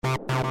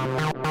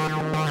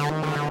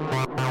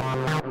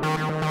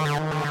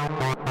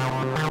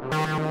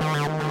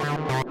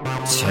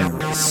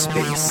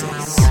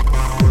TerraSpaces.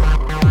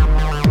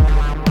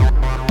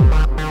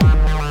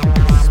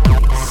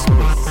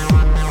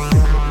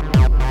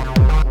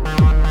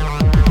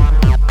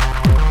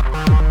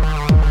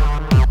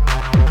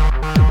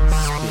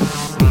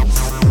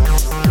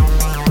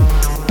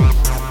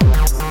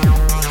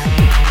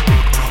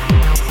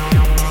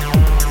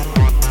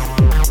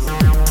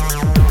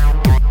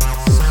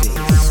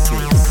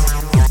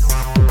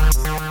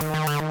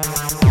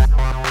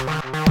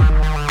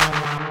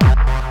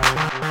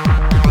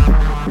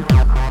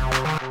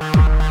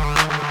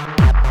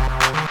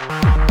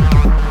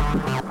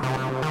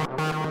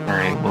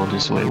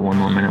 Just wait one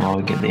more minute while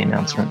we get the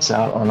announcements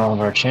out on all of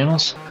our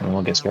channels, and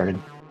we'll get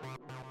started.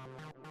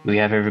 Do we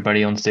have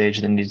everybody on stage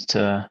that needs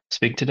to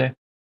speak today?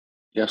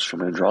 Yes,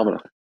 from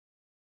Andromeda.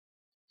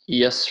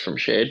 Yes, from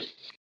Shade.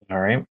 All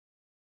right.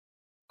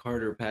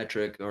 Carter,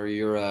 Patrick, are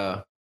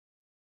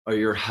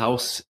your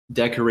house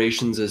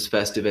decorations as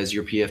festive as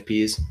your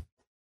PFPs,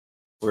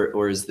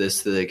 or is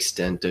this the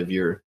extent of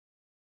your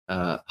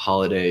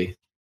holiday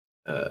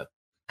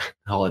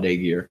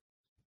gear?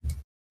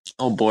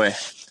 Oh boy.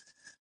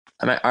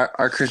 I mean,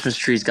 our Christmas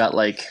tree's got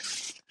like,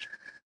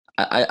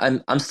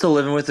 I'm still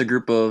living with a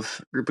group of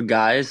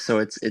guys, so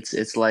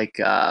it's like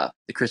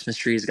the Christmas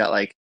tree's got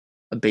like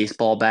a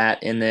baseball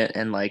bat in it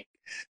and like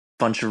a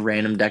bunch of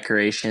random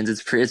decorations.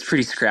 It's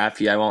pretty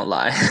scrappy, I won't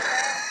lie.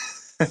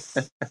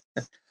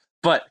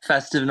 But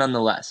festive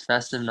nonetheless.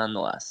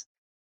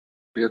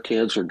 Beer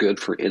cans are good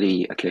for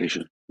any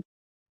occasion.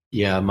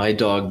 Yeah, my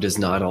dog does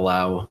not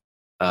allow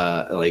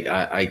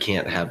I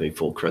can't have a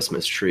full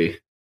Christmas tree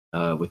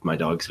with my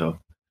dog, so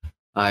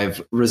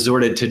I've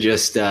resorted to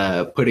just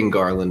putting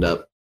garland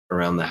up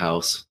around the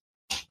house.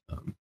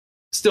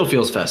 Still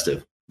feels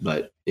festive,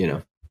 but you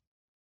know.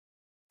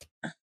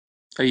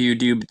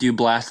 Do you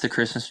blast the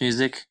Christmas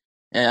music?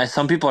 And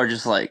some people are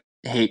just like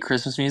hate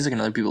Christmas music,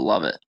 and other people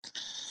love it.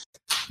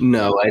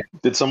 No,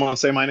 Did someone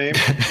say my name?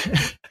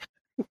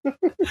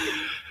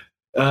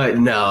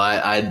 No,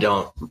 I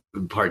don't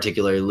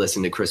particularly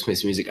listen to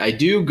Christmas music. I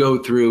do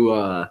go through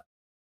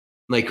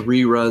like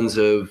reruns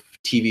of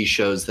TV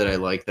shows that I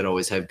like that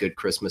always have good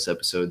Christmas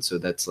episodes. So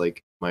that's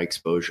like my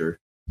exposure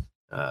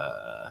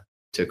to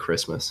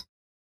Christmas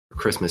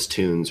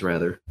tunes,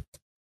 rather.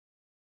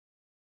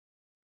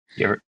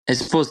 I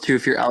suppose too,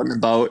 if you're out and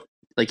about,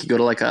 like you go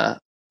to like a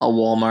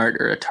Walmart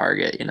or a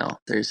Target, you know,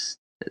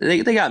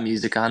 they got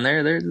music on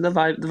there. The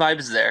vibe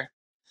is there.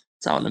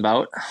 It's out and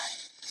about.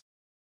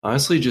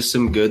 Honestly, just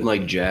some good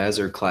like jazz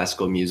or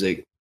classical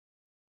music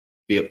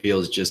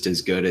feels just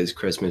as good as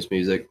Christmas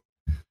music,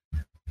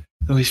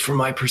 at least from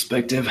my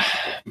perspective.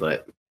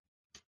 But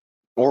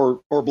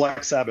or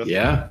Black Sabbath.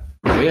 Yeah.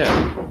 Oh,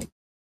 yeah.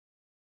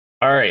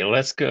 All right,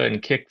 let's go ahead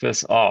and kick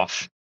this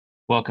off.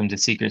 Welcome to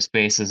Secret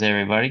Spaces,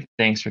 everybody.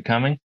 Thanks for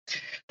coming.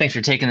 Thanks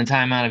for taking the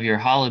time out of your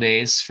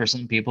holidays for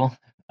some people.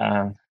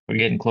 We're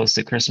getting close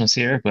to Christmas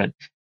here, but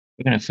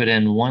we're going to fit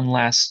in one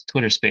last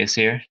Twitter space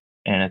here,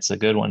 and it's a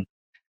good one.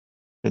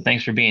 So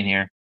thanks for being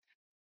here.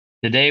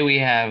 Today we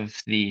have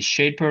the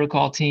Shade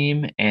Protocol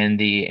team and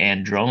the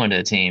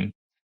Andromeda team.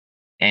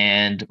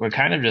 And we're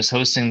kind of just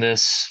hosting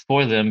this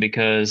for them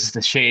because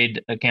the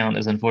Shade account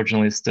is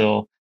unfortunately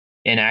still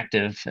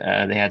inactive.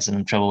 They had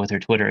some trouble with their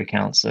Twitter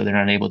account, so they're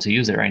not able to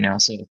use it right now.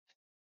 So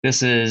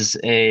this is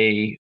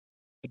a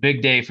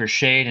big day for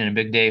Shade and a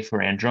big day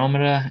for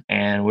Andromeda,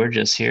 and we're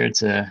just here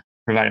to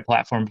provide a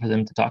platform for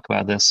them to talk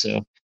about this. So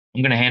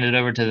I'm going to hand it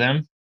over to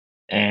them.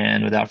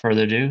 And without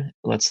further ado,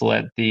 let's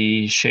let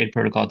the Shade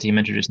Protocol team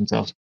introduce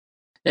themselves.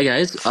 Hey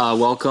guys,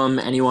 welcome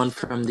anyone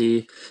from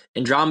the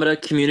Andromeda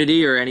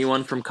community or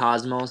anyone from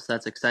Cosmos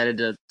that's excited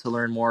to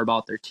learn more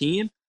about their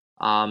team.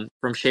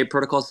 From Shade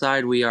Protocol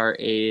side, we are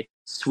a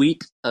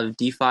suite of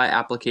DeFi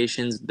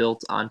applications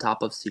built on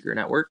top of Secret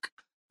Network.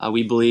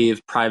 We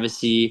believe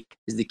privacy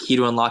is the key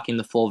to unlocking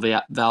the full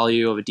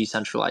value of a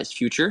decentralized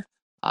future.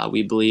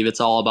 We believe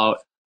it's all about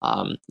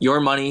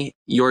your money,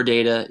 your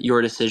data,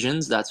 your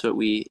decisions. That's what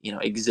we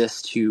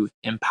exist to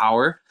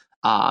empower.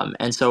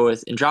 And so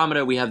with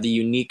Andromeda, we have the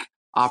unique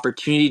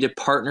opportunity to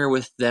partner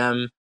with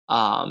them,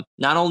 not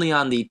only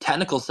on the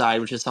technical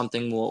side, which is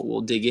something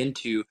we'll dig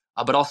into,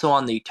 but also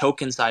on the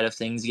token side of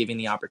things, giving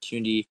the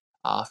opportunity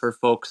for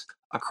folks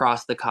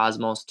across the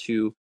cosmos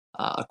to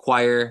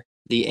acquire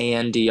the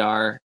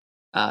ANDR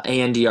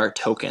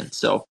token.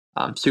 So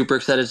I'm super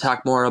excited to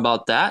talk more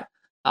about that.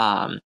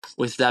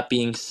 With that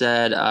being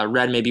said,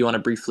 Red, maybe you want to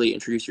briefly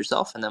introduce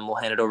yourself, and then we'll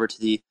hand it over to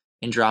the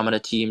Andromeda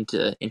team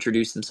to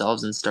introduce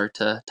themselves and start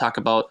to talk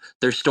about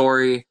their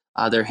story,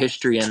 their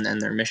history, and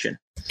their mission.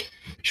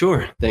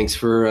 Sure. Thanks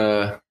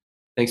for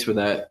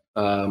that.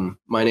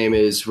 My name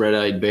is Red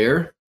Eyed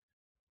Bear.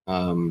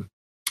 I'm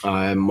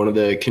one of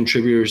the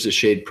contributors to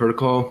Shade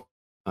Protocol,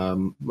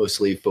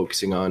 mostly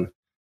focusing on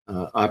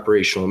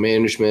operational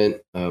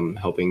management,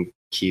 helping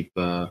keep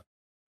all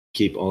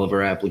of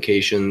our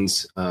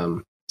applications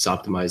as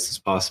optimized as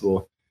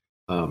possible.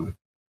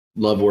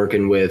 love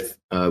working with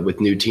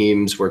new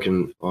teams,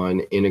 working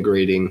on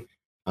integrating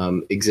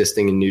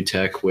existing and new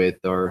tech with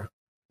our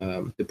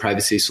the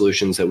privacy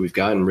solutions that we've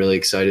got. And really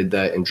excited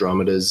that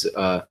Andromeda's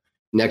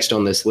next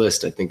on this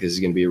list. I think this is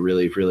going to be a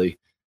really, really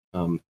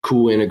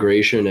cool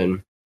integration,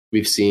 and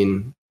we've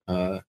seen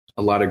a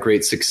lot of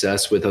great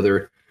success with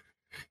other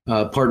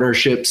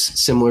partnerships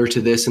similar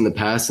to this in the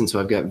past. And so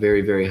I've got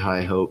very, very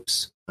high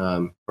hopes,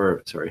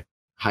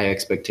 high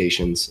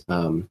expectations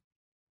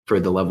for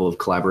the level of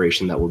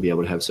collaboration that we'll be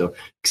able to have. So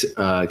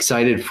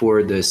excited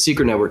for the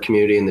Secret Network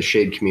community and the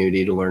Shade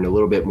community to learn a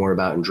little bit more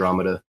about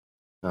Andromeda.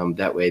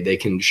 That way they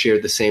can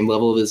share the same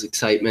level of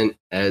excitement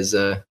as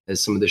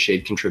some of the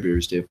Shade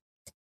contributors do.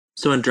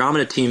 So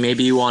Andromeda team,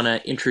 maybe you want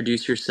to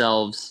introduce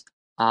yourselves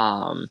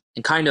and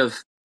kind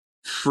of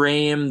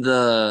frame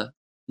the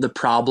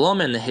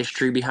problem and the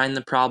history behind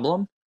the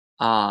problem,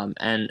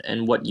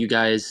 and what you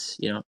guys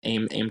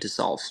aim to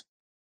solve.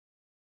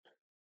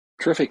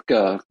 Terrific.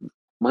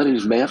 My name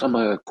is Matt. I'm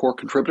a core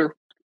contributor,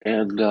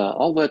 and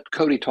I'll let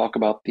Cody talk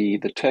about the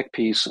tech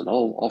piece, and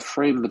I'll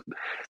frame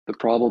the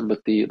problem.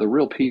 But the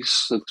real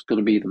piece that's going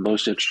to be the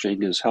most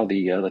interesting is how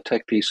the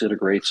tech piece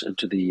integrates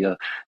into the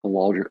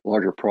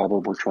larger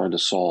problem we're trying to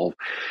solve.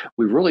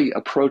 We really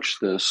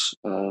approached this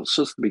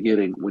since the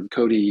beginning when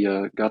Cody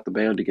got the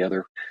band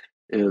together,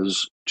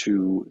 is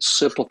to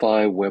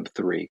simplify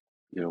Web3.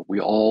 We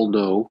all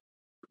know,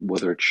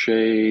 whether it's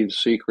Shade,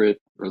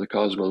 Secret, or the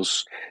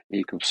Cosmos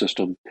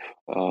ecosystem,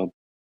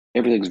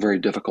 everything's very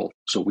difficult.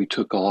 So we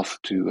took off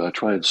to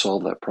try and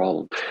solve that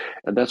problem.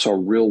 And that's our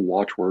real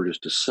watchword, is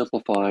to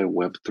simplify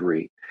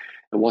Web3.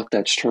 And what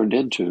that's turned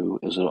into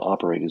is an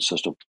operating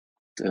system.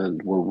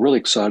 And we're really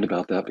excited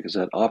about that, because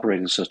that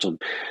operating system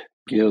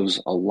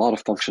gives a lot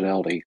of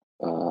functionality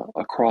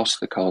across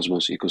the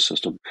Cosmos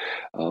ecosystem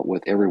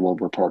with everyone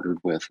we're partnered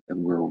with.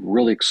 And we're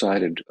really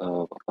excited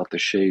about the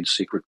Shade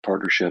Secret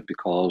partnership,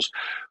 because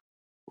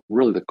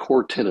really the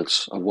core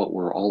tenets of what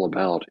we're all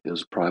about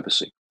is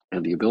privacy,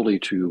 and the ability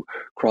to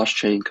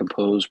cross-chain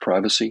compose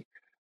privacy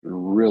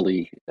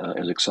really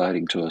is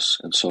exciting to us.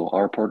 And so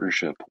our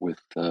partnership with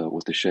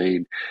the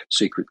Shade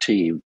Secret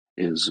team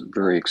is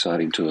very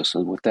exciting to us.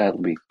 And with that,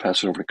 let me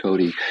pass it over to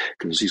Cody,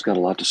 because he's got a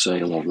lot to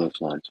say along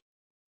those lines.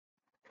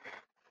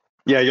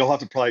 Yeah, you'll have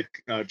to probably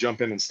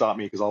jump in and stop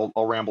me, because I'll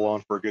ramble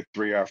on for a good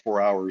 3 or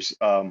 4 hours,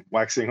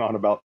 waxing on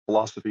about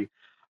philosophy.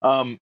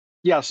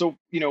 Yeah, so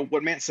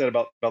what Matt said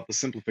about the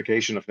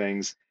simplification of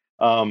things,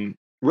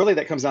 really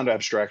that comes down to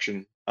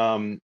abstraction,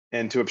 and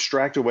to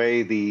abstract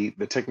away the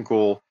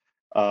technical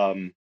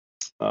um,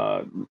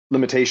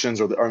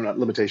 limitations, or not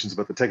limitations,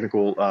 but the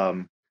technical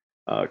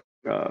uh,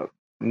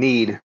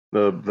 need,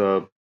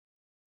 the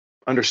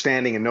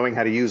understanding and knowing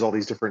how to use all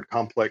these different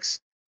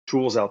complex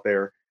tools out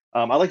there.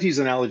 I like to use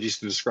analogies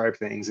to describe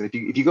things. And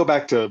if you go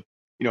back to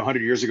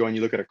 100 years ago and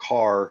you look at a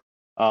car,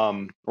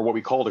 or what we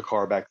called a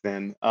car back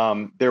then,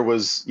 there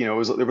was there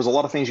was a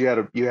lot of things you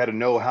had to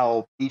know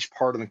how each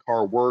part of the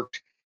car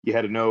worked. You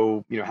had to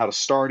know how to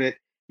start it.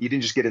 You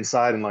didn't just get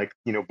inside and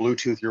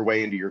Bluetooth your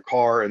way into your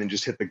car and then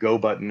just hit the go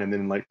button and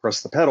then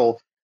press the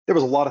pedal. There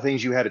was a lot of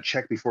things you had to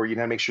check before. You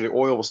had to make sure the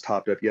oil was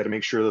topped up. You had to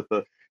make sure that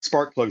the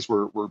spark plugs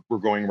were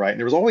going right. And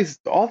there was always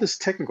all this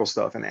technical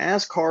stuff. And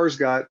as cars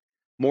got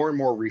more and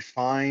more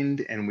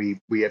refined, and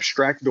we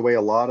abstracted away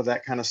a lot of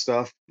that kind of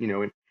stuff,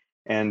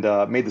 and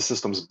made the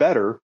systems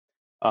better,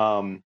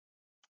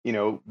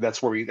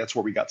 that's where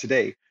we got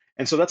today.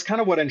 And so that's kind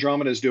of what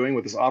Andromeda is doing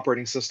with this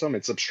operating system.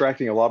 It's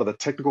abstracting a lot of the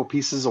technical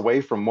pieces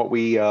away from what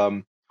we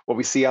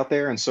see out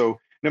there. And so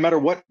no matter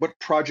what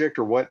project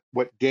or what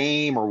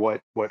game or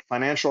what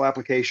financial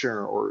application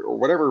or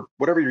whatever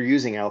you're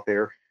using out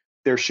there,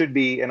 there should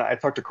be. And I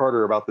talked to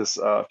Carter about this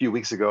a few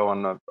weeks ago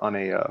on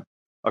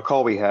a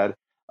call we had,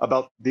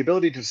 about the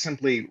ability to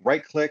simply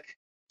right click,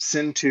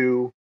 send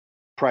to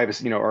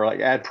privacy,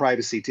 or add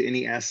privacy to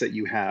any asset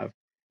you have,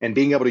 and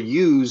being able to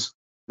use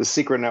the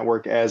Secret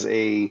Network as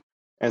a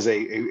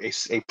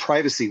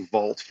privacy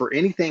vault for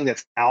anything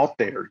that's out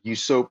there.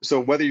 So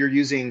whether you're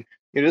using,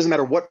 it doesn't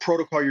matter what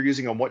protocol you're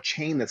using on what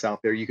chain that's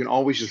out there, you can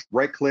always just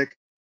right click,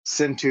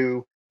 send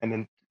to, and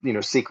then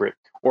secret.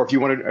 Or if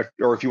you want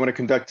to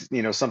conduct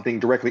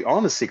something directly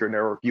on the Secret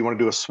Network, you want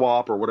to do a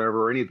swap or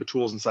whatever, or any of the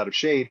tools inside of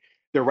Shade,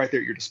 they're right there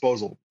at your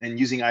disposal. And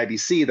using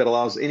IBC, that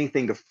allows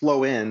anything to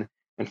flow in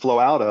and flow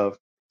out of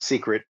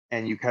Secret,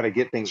 and you kind of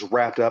get things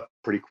wrapped up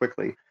pretty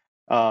quickly.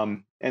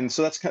 And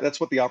so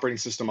that's what the operating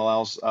system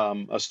allows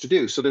us to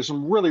do. So there's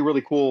some really, really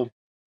cool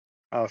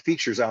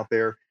features out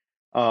there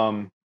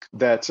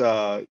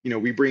that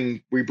we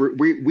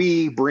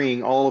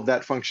bring all of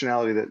that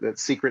functionality that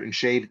Secret and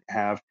Shade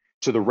have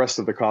to the rest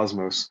of the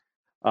Cosmos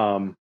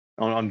on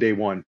day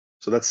one.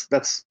 So that's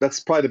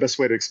probably the best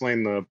way to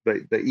explain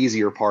the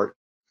easier part.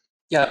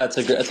 Yeah, that's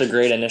a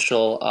great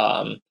initial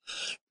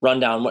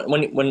rundown.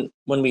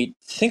 When we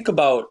think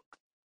about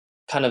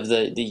kind of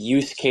the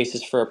use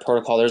cases for a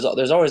protocol, there's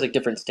always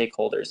different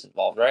stakeholders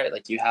involved, right?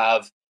 Like you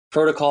have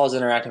protocols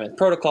interacting with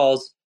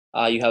protocols,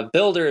 you have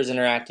builders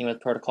interacting with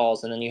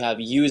protocols, and then you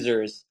have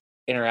users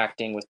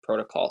interacting with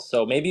protocols.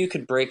 So maybe you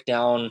could break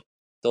down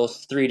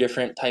those three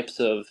different types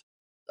of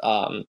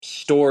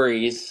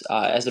stories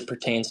as it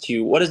pertains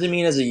to what does it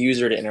mean as a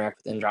user to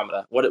interact with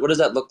Andromeda? What does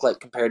that look like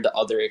compared to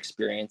other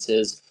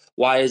experiences?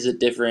 Why is it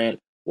different?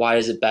 Why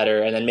is it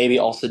better? And then maybe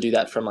also do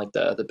that from like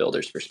the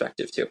builder's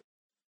perspective too.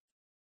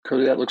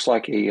 Cody, that looks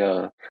like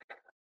a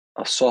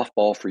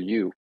softball for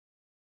you.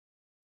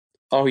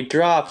 Oh, he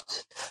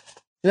dropped.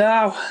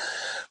 No,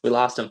 we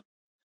lost him.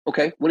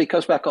 Okay, when he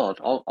comes back on,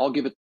 I'll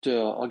give it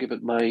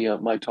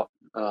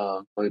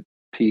my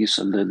piece,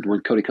 and then when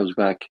Cody comes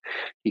back,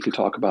 he can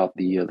talk about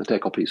the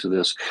technical piece of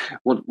this.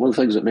 One of the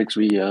things that makes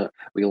me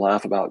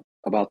laugh about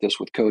this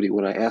with Cody,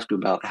 when I asked him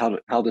about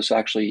how this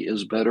actually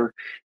is better,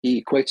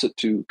 he equates it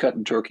to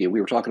cutting turkey. And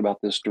we were talking about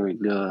this during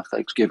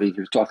Thanksgiving. He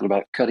was talking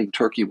about cutting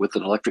turkey with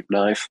an electric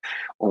knife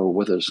or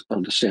with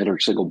on the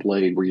standard single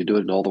blade, where you're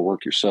doing all the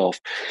work yourself.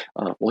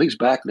 Well, he's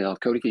back now.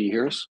 Cody, can you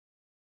hear us?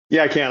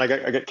 Yeah, I can. I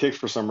got kicked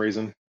for some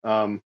reason.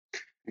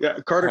 Yeah,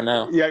 I Carter.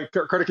 know. Yeah,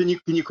 Carter. Can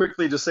you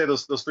quickly just say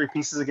those three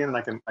pieces again, and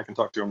I can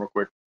talk to him real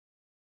quick.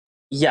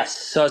 Yes.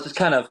 So it's just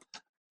kind of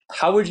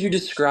how would you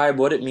describe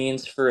what it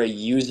means for a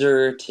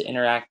user to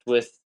interact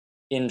with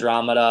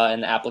Andromeda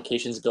and the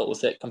applications built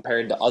with it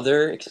compared to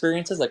other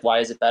experiences? Like, why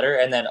is it better?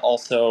 And then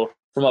also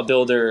from a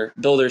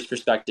builder's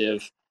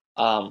perspective,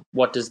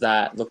 what does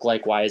that look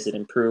like? Why is it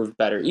improved,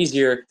 better,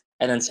 easier?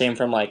 And then same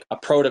from like a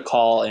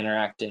protocol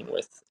interacting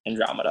with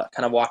Andromeda.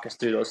 Kind of walk us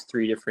through those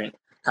three different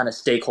kind of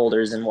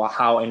stakeholders and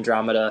how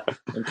Andromeda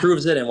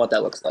improves it and what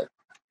that looks like.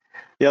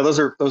 Yeah, those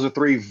are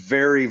three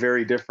very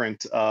very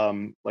different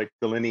like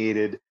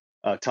delineated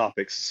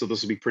topics. So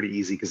this will be pretty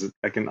easy because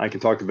I can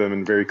talk to them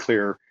in very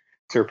clear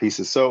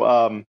pieces.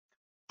 So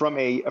from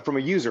a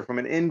user, from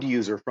an end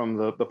user, from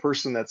the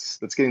person that's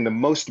getting the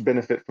most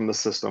benefit from the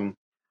system,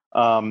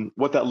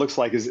 what that looks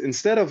like is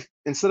instead of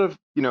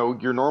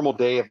your normal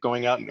day of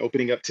going out and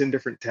opening up 10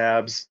 different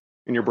tabs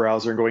in your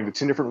browser and going to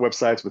 10 different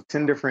websites with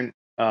 10 different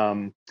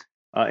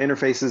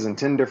interfaces and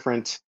 10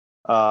 different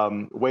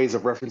ways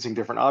of referencing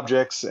different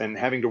objects and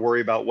having to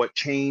worry about what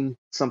chain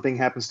something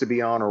happens to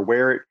be on or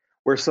where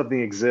something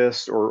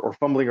exists, or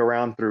fumbling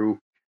around through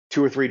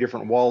two or three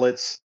different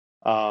wallets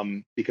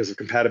because of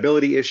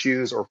compatibility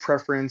issues or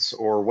preference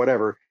or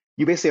whatever.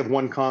 You basically have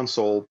one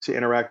console to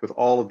interact with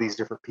all of these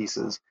different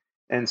pieces.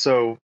 And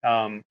so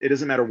it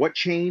doesn't matter what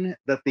chain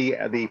that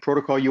the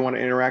protocol you want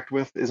to interact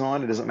with is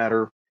on. It doesn't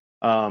matter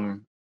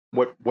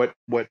what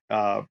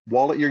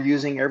wallet you're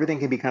using. Everything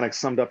can be kind of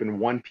summed up in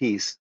one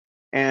piece.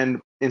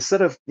 And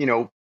instead of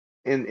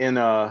in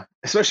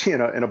especially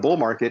in a bull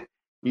market,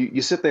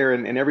 you sit there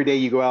and every day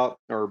you go out,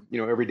 or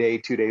every day,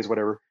 2 days,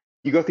 whatever,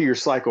 you go through your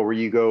cycle where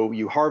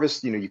you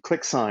harvest, you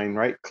click sign,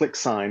 right? Click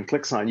sign.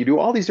 You do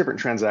all these different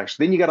transactions.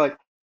 Then you got to like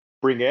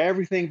bring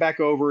everything back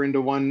over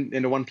into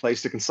one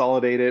place to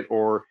consolidate it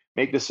or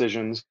make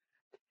decisions.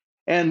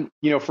 And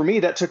for me,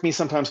 that took me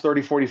sometimes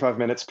 30, 45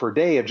 minutes per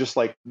day of just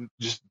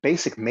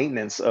basic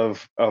maintenance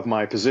of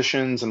my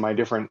positions and my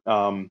different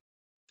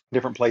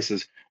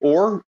places.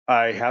 Or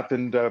I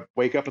happen to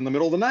wake up in the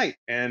middle of the night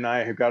and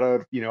I have got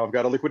a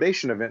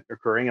liquidation event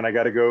occurring, and I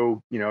got to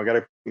go, I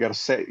got to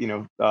say,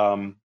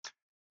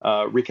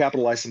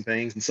 recapitalize some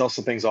things and sell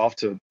some things off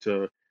to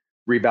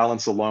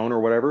rebalance a loan or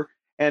whatever.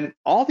 And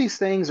all these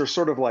things are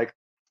sort of like,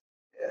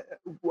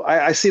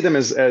 I see them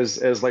as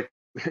like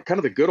kind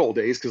of the good old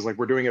days, because like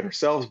we're doing it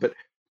ourselves, but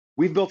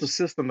we've built a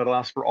system that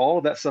allows for all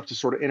of that stuff to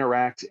sort of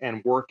interact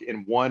and work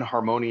in one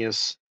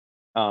harmonious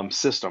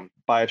system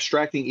by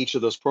abstracting each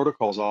of those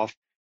protocols off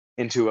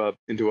into a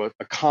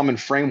common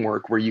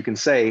framework where you can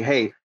say,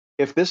 hey,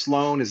 if this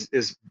loan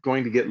is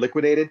going to get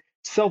liquidated,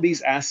 sell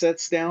these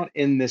assets down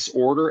in this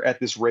order at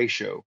this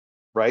ratio,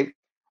 right?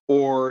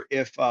 Or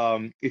if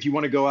you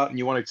want to go out and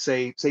you want to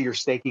say you're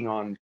staking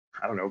on,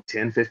 I don't know,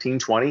 10, 15,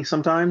 20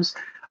 sometimes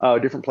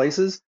different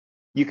places,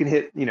 you can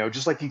hit,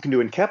 just like you can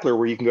do in Kepler,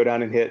 where you can go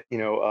down and hit,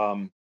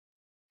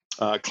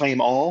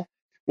 claim all.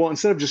 Well,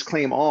 instead of just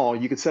claim all,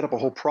 you could set up a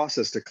whole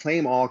process to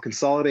claim all,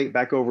 consolidate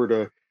back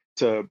over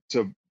to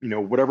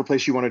whatever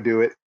place you want to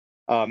do it.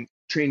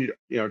 Change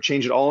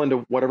it all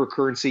into whatever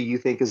currency you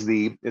think is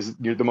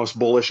you're the most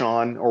bullish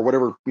on, or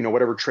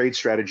whatever trade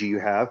strategy you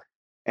have.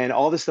 And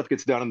all this stuff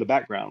gets done in the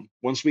background.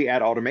 Once we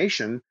add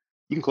automation,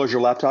 you can close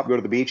your laptop, go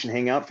to the beach, and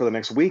hang out for the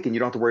next week, and you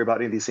don't have to worry about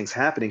any of these things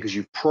happening because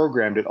you've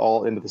programmed it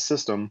all into the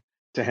system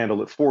to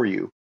handle it for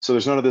you. So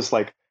there's none of this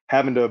like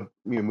having to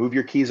move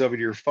your keys over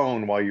to your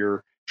phone while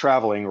you're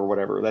traveling or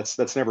whatever.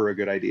 That's never a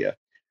good idea.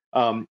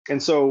 And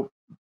so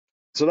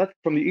that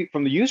from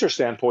the user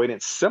standpoint,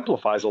 it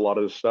simplifies a lot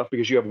of this stuff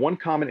because you have one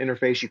common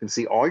interface. You can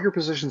see all your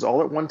positions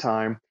all at one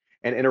time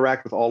and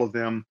interact with all of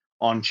them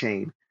on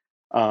chain.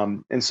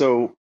 And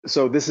so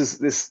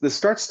this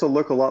starts to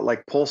look a lot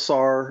like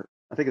Pulsar.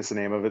 I think it's the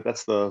name of it.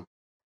 That's the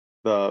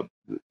that,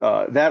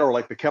 or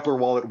like the Kepler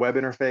Wallet web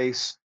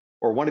interface,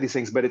 or one of these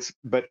things.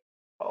 But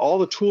all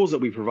the tools that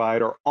we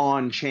provide are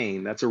on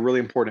chain. That's a really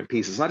important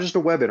piece. It's not just a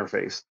web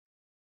interface,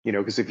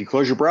 because if you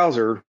close your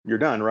browser, you're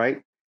done,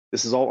 right?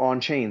 This is all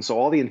on chain. So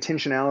all the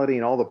intentionality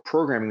and all the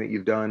programming that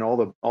you've done,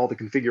 all the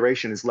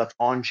configuration is left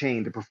on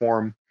chain to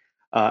perform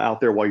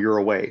out there while you're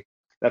away.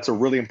 That's a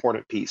really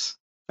important piece.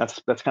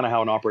 That's kind of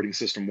how an operating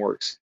system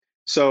works.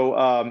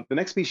 So the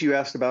next piece you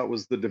asked about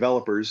was the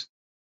developers.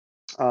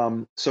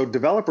 So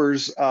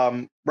developers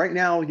right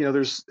now,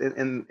 there's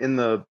in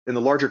the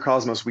larger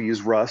cosmos we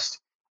use Rust.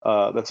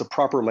 That's a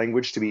proper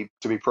language to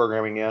be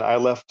programming in. I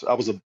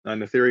was an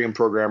Ethereum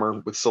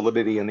programmer with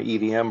Solidity and the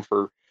EVM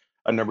for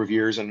a number of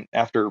years, and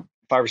after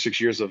 5 or 6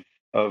 years of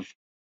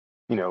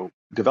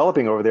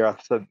developing over there, I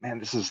said, man,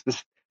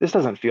 this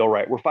doesn't feel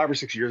right. We're 5 or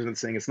 6 years into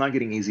this thing. It's not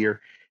getting easier.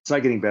 It's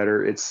not getting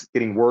better. It's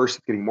getting worse.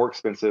 It's getting more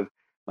expensive.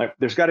 Like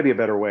there's got to be a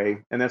better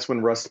way, and that's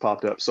when Rust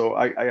popped up. So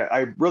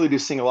I really do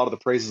sing a lot of the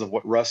praises of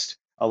what Rust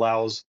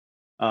allows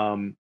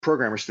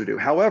programmers to do.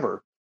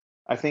 However,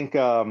 I think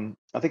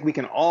we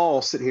can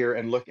all sit here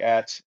and look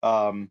at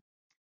the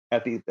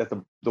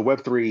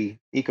Web3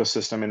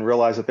 ecosystem and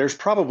realize that there's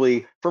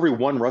probably, for every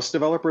one Rust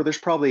developer, there's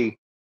probably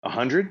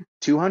 100,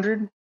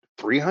 200,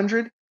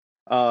 300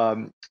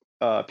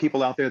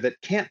 people out there that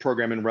can't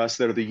program in Rust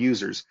that are the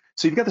users.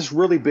 So you've got this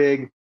really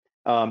big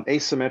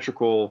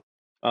asymmetrical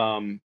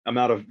amount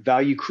of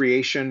value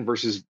creation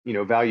versus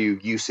value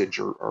usage,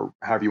 or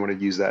however you want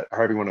to use that, or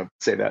however you want to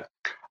say that.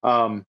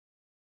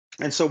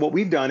 And so what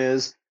we've done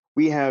is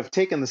we have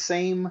taken the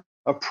same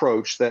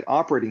approach that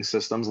operating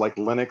systems like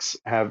Linux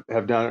have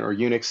done, or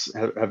Unix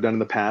have done in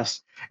the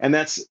past. And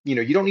that's,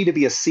 you don't need to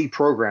be a C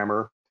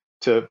programmer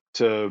to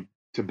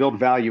build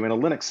value in a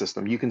Linux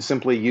system. You can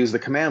simply use the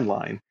command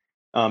line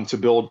to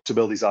build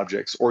these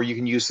objects, or you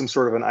can use some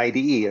sort of an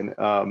IDE and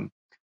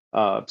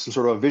some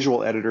sort of a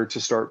visual editor to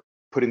start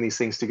putting these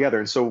things together.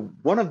 And so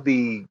one of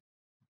the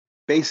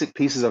basic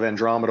pieces of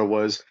Andromeda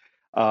was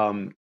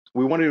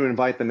we wanted to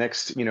invite the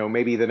next,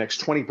 maybe the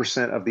next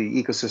 20% of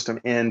the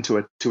ecosystem into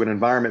an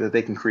environment that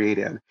they can create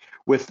in,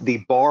 with the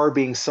bar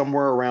being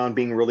somewhere around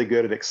being really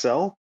good at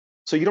Excel.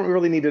 So you don't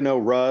really need to know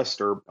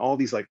Rust or all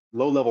these like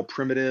low-level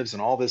primitives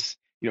and all this,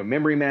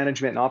 memory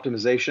management and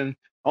optimization.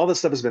 All this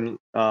stuff has been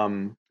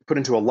put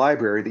into a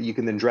library that you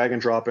can then drag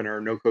and drop in our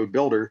no-code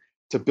builder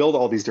to build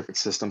all these different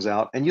systems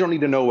out. And you don't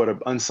need to know what an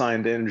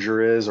unsigned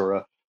integer is, or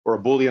a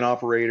Boolean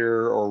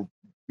operator, or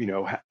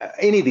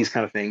any of these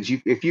kind of things.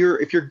 If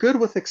you're good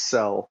with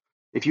Excel,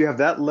 if you have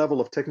that level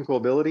of technical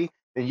ability,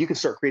 then you can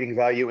start creating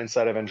value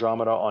inside of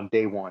Andromeda on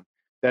day one.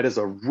 That is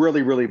a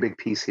really, really big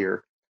piece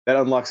here. That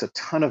unlocks a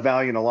ton of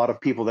value in a lot of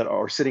people that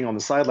are sitting on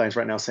the sidelines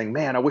right now saying,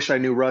 man, I wish I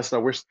knew Rust. I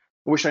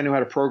wish I knew how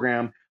to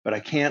program, but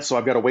I can't. So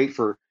I've got to wait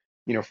for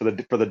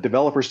the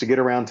developers to get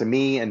around to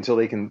me until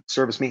they can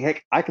service me.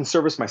 Heck, I can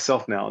service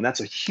myself now. And that's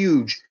a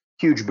huge,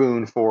 huge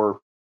boon for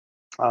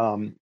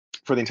the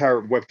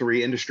entire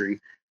Web3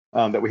 industry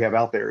that we have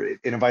out there. It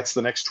invites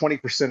the next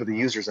 20% of the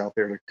users out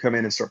there to come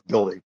in and start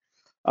building.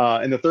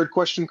 And the third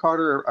question,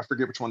 Carter, I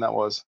forget which one that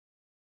was.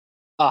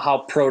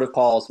 What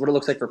it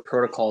looks like for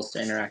protocols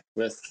to interact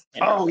with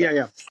Andromeda. Oh,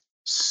 yeah.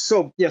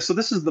 So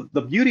this is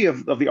the beauty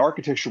of the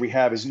architecture we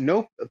have is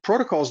no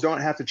protocols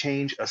don't have to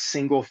change a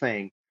single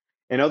thing.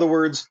 In other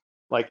words,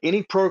 like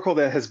any protocol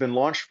that has been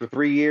launched for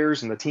 3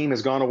 years and the team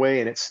has gone away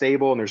and it's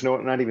stable and there's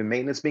not even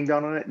maintenance being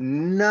done on it,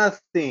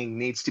 nothing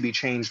needs to be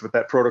changed with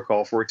that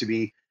protocol for it to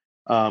be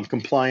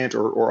compliant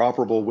or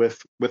operable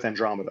with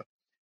Andromeda.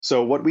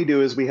 So what we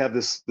do is we have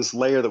this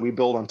layer that we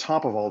build on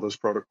top of all those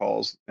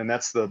protocols, and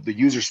that's the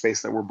user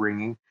space that we're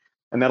bringing,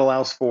 and that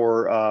allows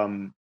for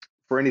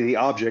any of the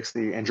objects,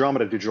 the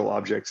Andromeda digital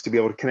objects, to be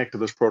able to connect to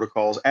those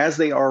protocols as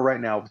they are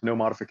right now with no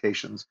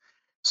modifications.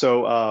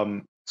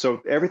 So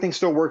everything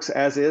still works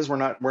as is. We're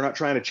not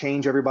trying to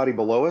change everybody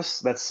below us.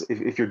 That's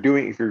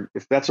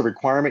if that's a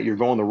requirement, you're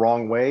going the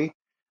wrong way.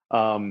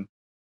 I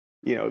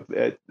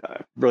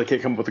really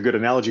can't come up with a good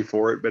analogy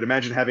for it, but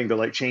imagine having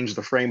to change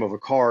the frame of a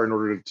car in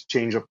order to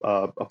change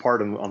a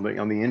part on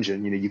the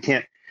engine. You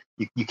can't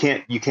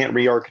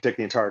re-architect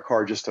the entire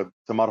car just to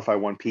modify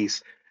one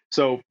piece.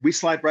 So we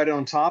slide right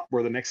on top.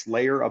 We're the next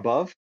layer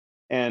above,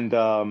 and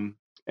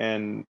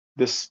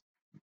this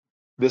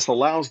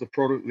allows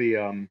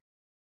the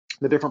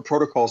different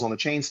protocols on the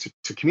chains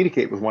to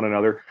communicate with one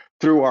another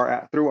through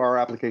our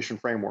application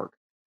framework.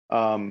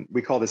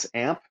 We call this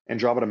AMP,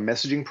 Andromeda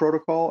Messaging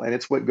Protocol, and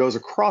it's what goes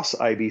across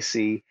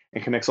IBC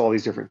and connects all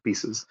these different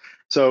pieces.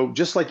 So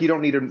just like you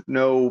don't need to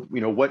know,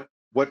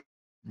 what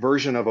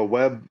version of a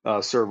web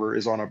server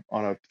is on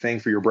a thing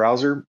for your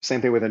browser,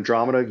 same thing with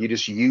Andromeda. You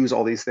just use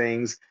all these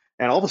things,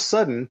 and all of a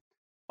sudden,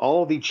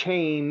 all the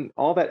chain,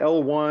 all that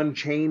L1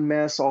 chain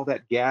mess, all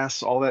that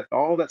gas, all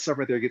that stuff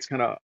right there gets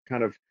kind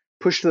of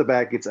pushed to the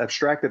back, gets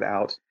abstracted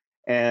out,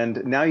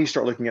 and now you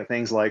start looking at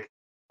things like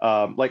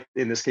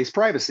in this case,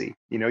 privacy.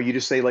 You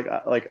just say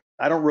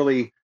I don't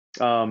really,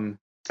 I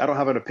don't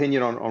have an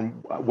opinion on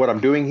what I'm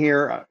doing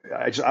here.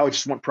 I would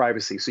just want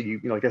privacy. So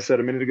like I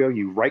said a minute ago,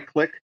 you right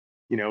click,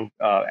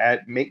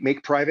 add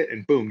make private,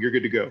 and boom, you're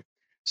good to go.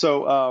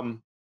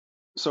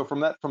 So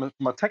from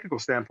a technical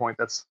standpoint,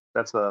 that's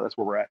where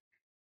we're at.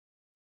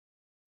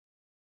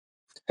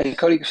 Hey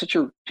Cody, since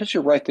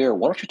you're right there,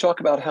 why don't you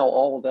talk about how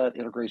all of that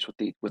integrates with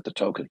the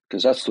token,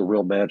 because that's the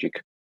real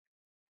magic.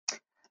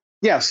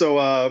 Yeah,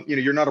 so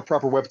you're not a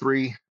proper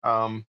Web3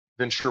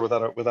 venture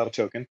without a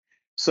token.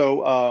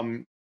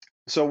 So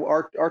so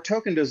our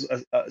token does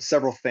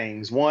several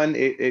things. One,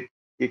 it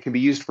can be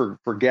used for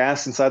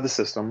gas inside the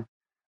system.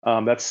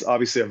 That's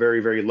obviously a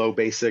very, very low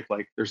basic,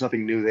 like there's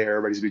nothing new there.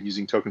 Everybody's been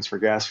using tokens for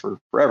gas for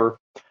forever.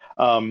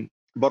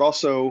 But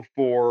also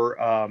for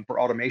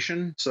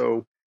automation.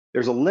 So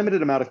there's a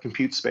limited amount of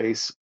compute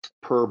space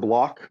per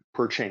block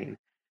per chain.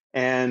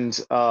 And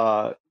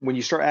when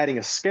you start adding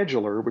a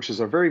scheduler, which is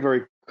a very,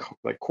 very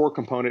like core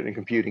component in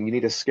computing, you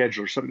need a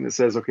scheduler, something that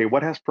says, okay,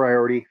 what has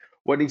priority?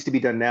 What needs to be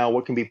done now?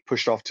 What can be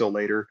pushed off till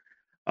later?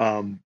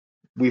 Um,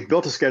 we've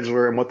built a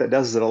scheduler, and what that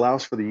does is it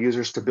allows for the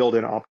users to build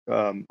in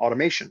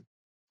automation.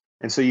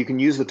 And so you can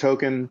use the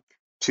token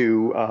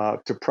to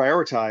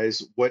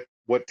prioritize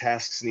what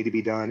tasks need to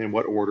be done in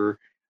what order.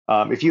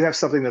 If you have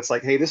something that's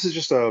like, hey, this is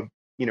just a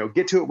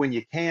get to it when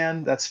you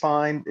can, that's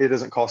fine. It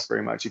doesn't cost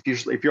very much.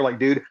 If you're like,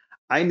 dude,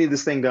 I need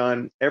this thing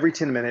done every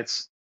 10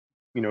 minutes,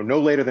 no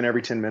later than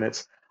every 10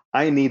 minutes.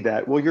 I need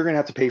that. Well, you're going to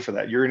have to pay for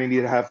that. You're going to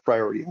need to have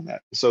priority on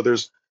that. So the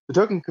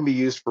token can be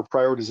used for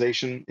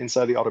prioritization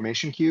inside the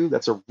automation queue.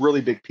 That's a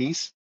really big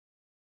piece.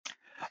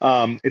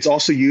 It's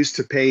also used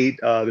to pay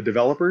the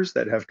developers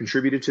that have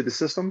contributed to the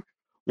system.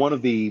 One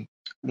of the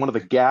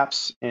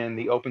gaps in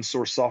the open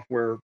source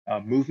software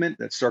movement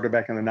that started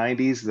back in the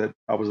 90s that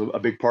I was a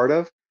big part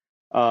of.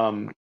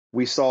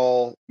 We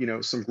saw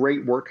some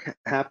great work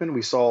happen.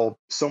 We saw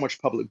so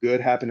much public good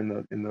happen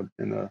in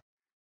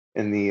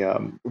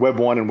the Web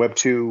 1 and Web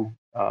 2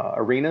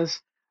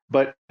 arenas.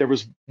 But there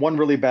was one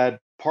really bad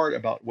part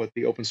about what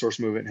the open source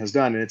movement has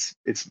done, and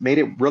it's made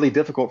it really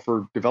difficult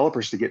for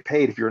developers to get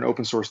paid. If you're an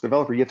open source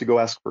developer, you have to go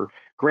ask for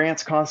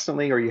grants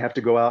constantly, or you have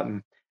to go out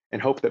and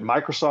hope that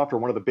Microsoft or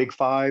one of the big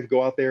five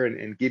go out there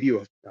and give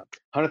you a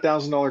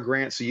 $100,000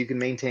 grant so you can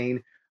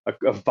maintain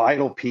a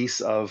vital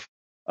piece of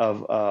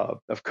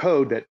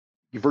code that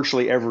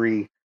virtually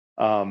every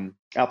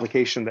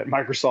application that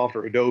Microsoft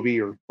or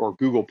Adobe or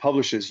Google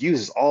publishes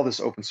uses all this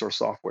open source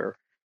software.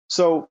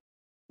 So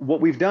what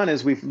we've done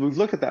is we've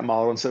looked at that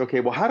model and said,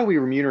 okay, well, how do we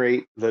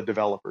remunerate the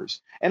developers?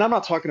 And I'm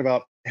not talking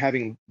about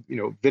having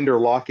vendor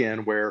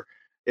lock-in where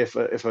if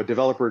a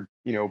developer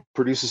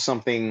produces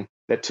something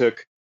that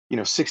took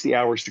 60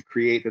 hours to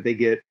create, that they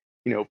get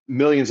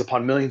millions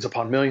upon millions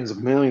upon millions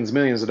of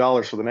millions of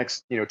dollars for the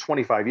next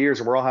 25 years,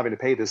 and we're all having to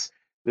pay this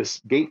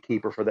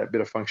gatekeeper for that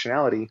bit of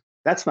functionality.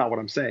 That's not what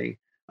I'm saying.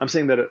 I'm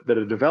saying that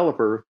a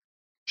developer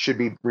should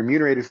be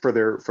remunerated for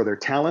their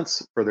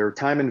talents, for their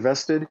time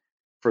invested,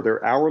 for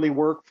their hourly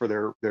work, for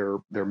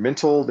their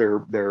mental,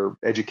 their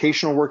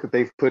educational work that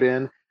they've put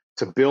in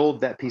to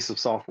build that piece of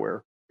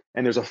software.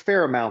 And there's a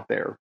fair amount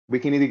there. We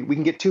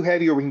can get too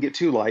heavy or we can get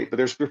too light, but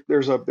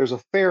there's a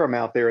fair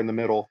amount there in the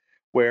middle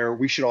where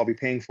we should all be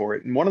paying for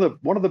it. And one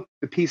of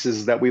the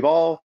pieces that we've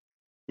all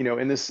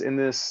in this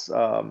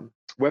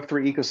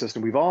Web3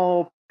 ecosystem, we've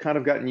all kind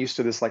of gotten used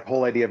to this like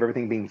whole idea of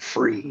everything being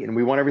free, and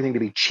we want everything to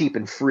be cheap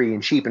and free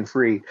and cheap and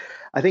free.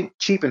 I think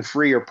cheap and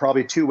free are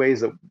probably two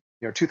ways that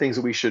two things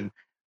that we should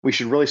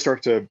really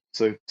start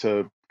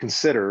to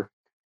consider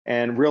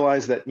and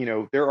realize that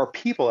there are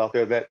people out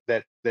there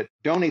that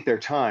donate their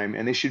time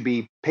and they should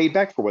be paid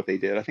back for what they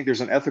did. I think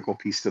there's an ethical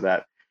piece to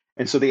that,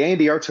 and so the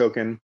ANDR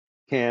token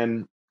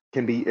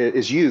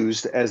is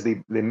used as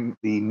the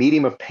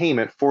medium of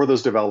payment for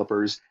those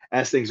developers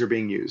as things are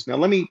being used. Now,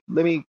 let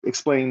me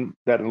explain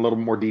that in a little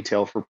more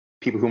detail for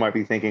people who might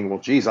be thinking, well,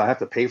 geez, I have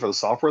to pay for the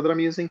software that I'm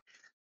using.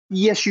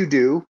 Yes, you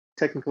do,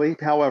 technically.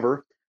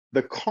 However,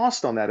 the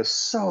cost on that is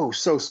so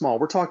small.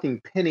 We're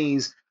talking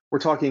pennies. We're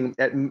talking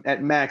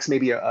at max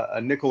maybe a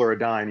nickel or a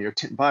dime,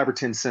 5 or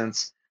 10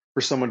 cents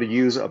for someone to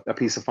use a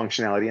piece of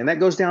functionality, and that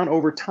goes down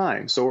over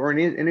time. So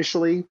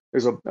initially,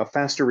 there's a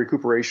faster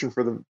recuperation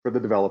for the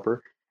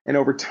developer, and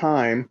over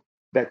time,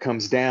 that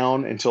comes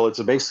down until it's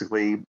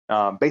basically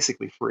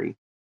free.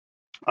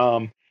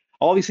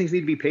 All these things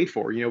need to be paid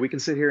for. We can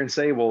sit here and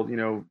say, well,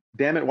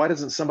 damn it, why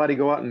doesn't somebody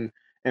go out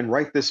and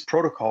write this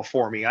protocol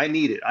for me? I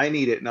need it.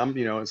 And I'm,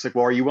 it's like,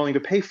 well, are you willing to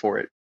pay for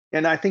it?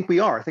 And I think we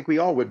are. I think we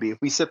all would be. If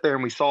we sit there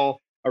and we saw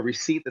a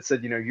receipt that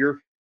said, you're,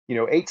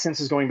 8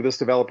 cents is going to this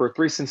developer,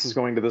 3 cents is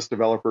going to this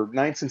developer,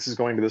 9 cents is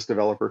going to this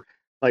developer.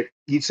 Like,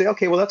 you'd say,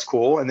 okay, well, that's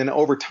cool. And then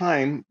over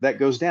time that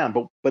goes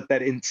down, but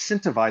that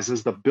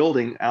incentivizes the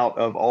building out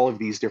of all of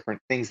these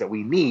different things that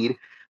we need,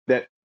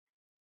 that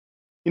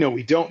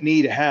we don't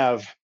need to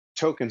have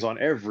tokens on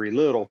every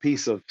little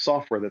piece of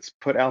software that's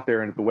put out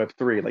there into the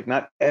Web3. Like,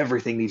 not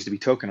everything needs to be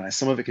tokenized.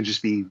 Some of it can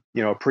just be,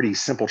 a pretty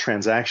simple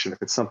transaction.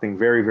 If it's something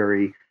very,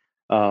 very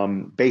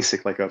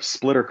basic, like a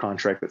splitter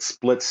contract that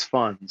splits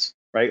funds,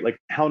 right?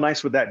 Like, how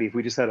nice would that be if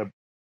we just had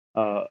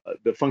the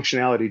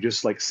functionality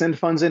just like send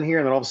funds in here,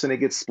 and then all of a sudden it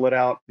gets split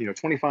out,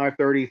 25,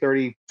 30,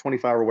 30,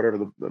 25, or whatever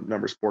the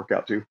numbers work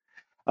out to.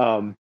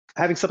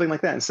 Having something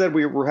like that. Instead,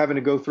 we're having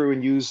to go through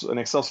and use an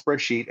Excel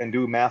spreadsheet and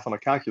do math on a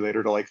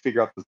calculator to like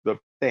figure out the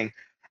thing.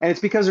 And it's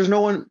because there's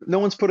no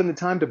one's put in the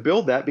time to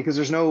build that, because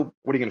there's no,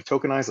 what are you going to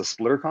tokenize a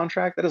splitter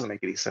contract? That doesn't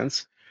make any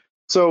sense.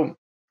 So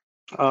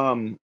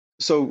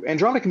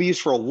Andromeda can be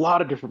used for a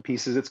lot of different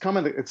pieces. It's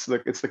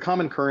the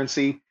common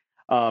currency.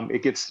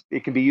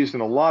 It can be used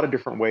in a lot of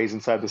different ways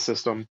inside the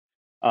system.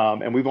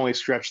 and we've only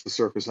scratched the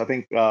surface. I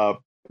think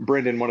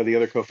Brendan, one of the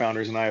other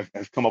co-founders, and I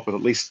have come up with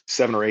at least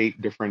 7 or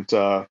 8 different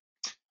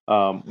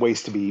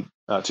ways to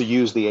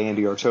use the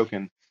ANDR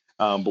token.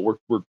 But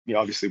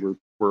obviously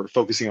we're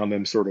focusing on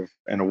them sort of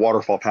in a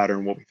waterfall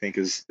pattern. What we think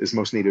is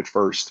most needed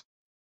first.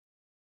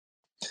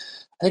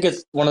 I think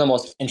it's one of the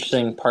most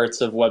interesting parts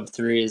of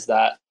Web3 is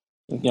that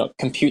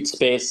compute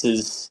space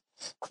is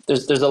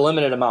there's a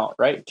limited amount,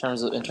 right? In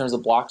terms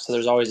of blocks, so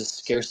there's always a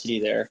scarcity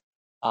there,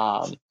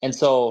 and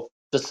so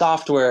the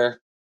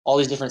software, all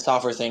these different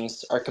software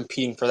things are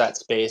competing for that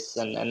space,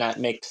 and that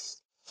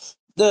makes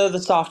the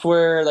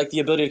software, like the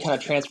ability to kind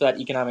of transfer that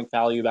economic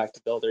value back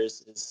to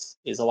builders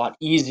is a lot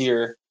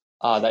easier,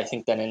 I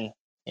think, than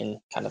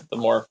in kind of the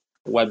more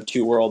Web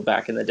 2 world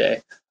back in the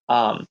day.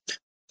 Um,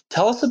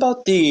 Tell us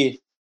about the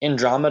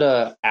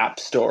Andromeda App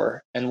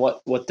Store and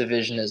what the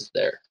vision is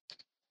there.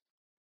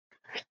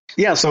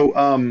 Yeah, so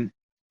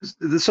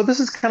this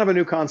is kind of a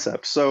new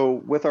concept.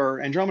 So with our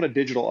Andromeda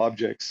digital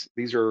objects,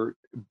 these are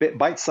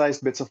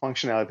bite-sized bits of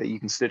functionality that you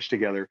can stitch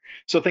together.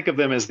 So think of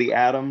them as the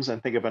atoms,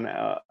 and think of an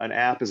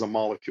app as a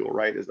molecule,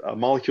 right? A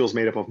molecule is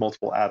made up of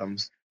multiple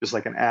atoms, just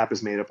like an app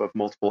is made up of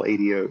multiple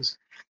ADOs.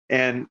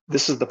 And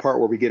this is the part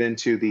where we get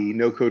into the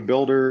no-code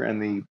builder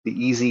and the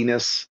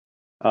easiness,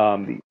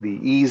 the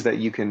ease that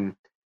you can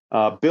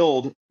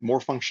build more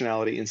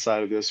functionality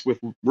inside of this with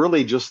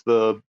really just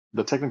the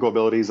technical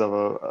abilities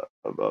of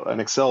an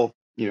Excel,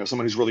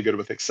 someone who's really good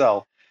with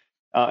Excel.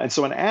 And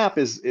so an app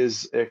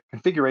is a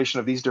configuration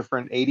of these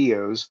different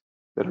ADOs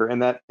that are in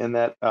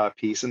that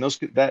piece, and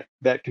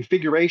that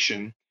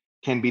configuration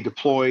can be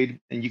deployed,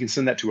 and you can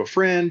send that to a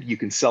friend. You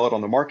can sell it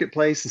on the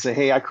marketplace and say,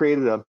 "Hey, I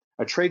created a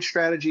trade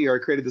strategy, or I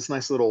created this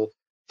nice little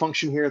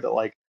function here that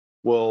like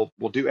will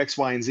do X,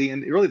 Y, and Z."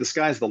 And really, the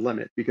sky's the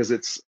limit because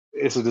it's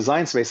a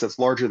design space that's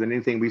larger than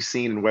anything we've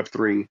seen in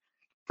Web3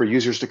 for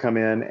users to come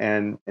in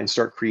and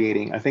start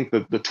creating. I think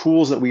the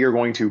tools that we are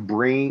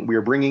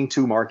bringing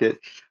to market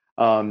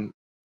um,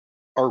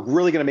 are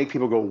really going to make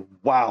people go,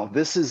 wow,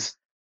 this is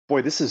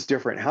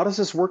different. How does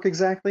this work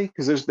exactly?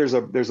 Because there's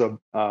a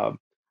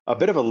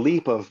bit of a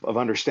leap of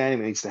understanding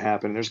that needs to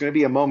happen. There's going to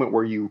be a moment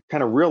where you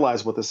kind of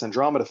realize what this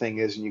Andromeda thing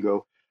is, and you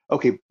go,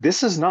 okay,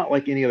 this is not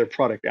like any other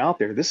product out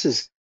there. This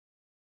is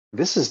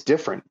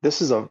different.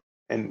 This is a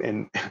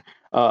and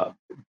uh,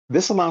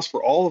 this allows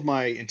for all of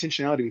my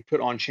intentionality to be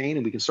put on chain,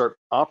 and we can start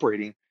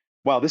operating.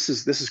 Wow, this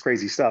is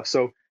crazy stuff.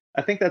 So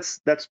I think that's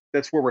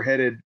where we're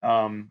headed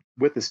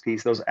with this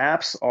piece. Those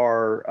apps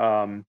are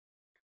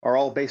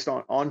all based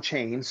on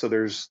chain. So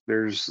there's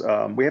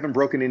we haven't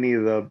broken any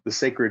of the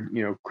sacred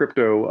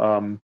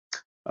crypto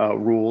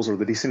rules or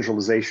the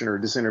decentralization or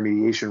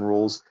disintermediation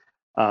rules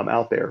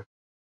out there.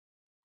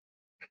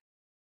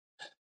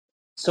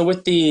 So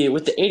with the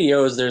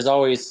ADOs, there's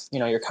always,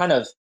 you're kind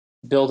of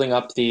building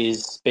up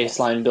these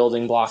baseline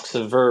building blocks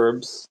of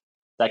verbs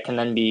that can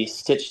then be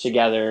stitched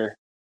together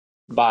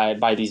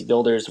by these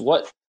builders.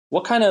 What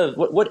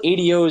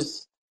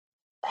ADOs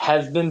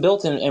have been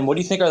built, and what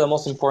do you think are the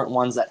most important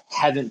ones that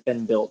haven't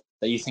been built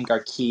that you think are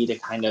key to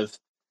kind of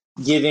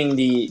giving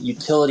the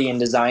utility and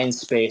design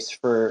space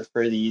for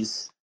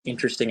these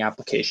interesting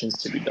applications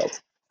to be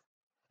built?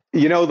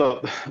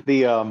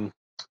 The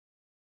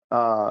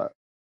uh,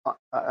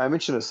 I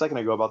mentioned a second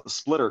ago about the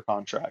splitter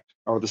contract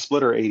or the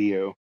splitter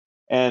ADO,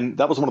 and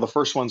that was one of the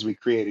first ones we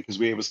created because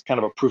it was kind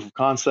of a proof of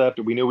concept.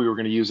 We knew we were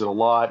going to use it a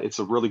lot. It's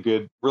a really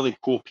good, really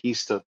cool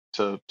piece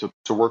to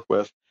work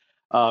with,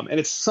 and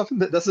it's something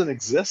that doesn't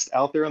exist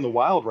out there in the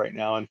wild right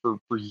now. And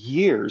for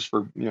years,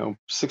 for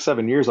 6,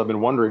 7 years, I've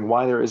been wondering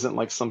why there isn't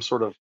like some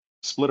sort of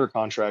splitter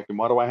contract, and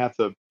why do I have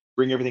to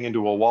bring everything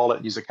into a wallet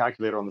and use a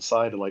calculator on the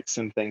side to like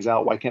send things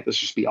out? Why can't this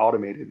just be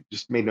automated? It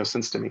just made no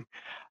sense to me.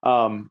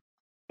 Um,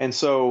 and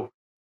so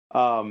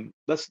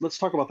let's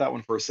talk about that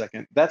one for a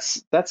second.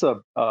 That's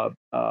a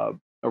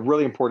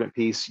really important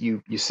piece.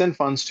 You send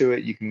funds to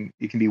it. You can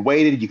be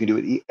weighted. You can do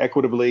it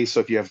equitably. So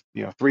if you have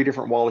 3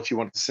 different wallets you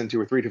want to send to,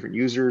 or 3 different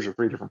users, or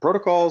 3 different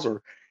protocols,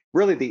 or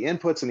really the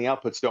inputs and the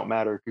outputs don't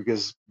matter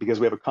because we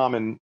have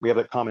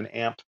that common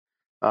AMP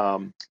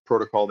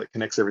protocol that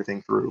connects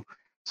everything through.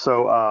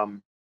 So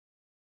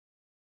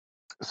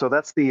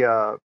that's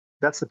the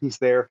piece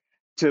there.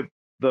 To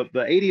the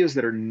ADOs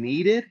that are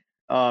needed,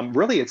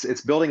 really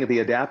it's building the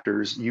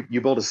adapters.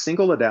 You build a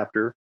single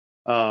adapter,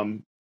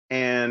 um,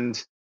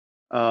 and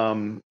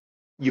um,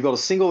 you build a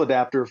single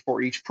adapter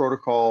for each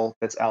protocol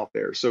that's out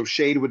there. So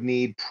Shade would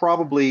need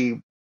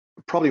probably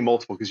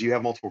multiple because you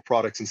have multiple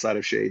products inside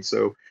of Shade.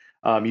 So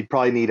you'd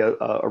probably need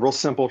a real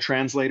simple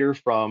translator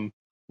from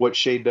what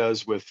Shade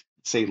does with,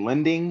 say,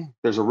 lending.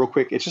 There's a real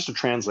quick, it's just a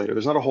translator.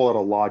 There's not a whole lot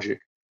of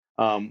logic.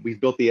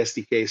 We've built the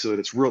SDK so that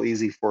it's real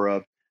easy for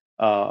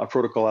a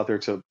protocol out there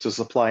to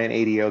supply an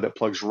ADO that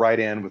plugs right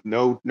in with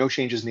no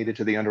changes needed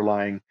to the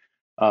underlying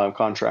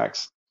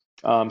contracts.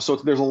 So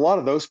there's a lot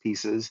of those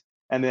pieces,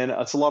 and then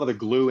it's a lot of the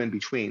glue in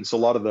between. So a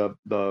lot of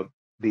the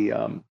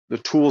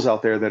tools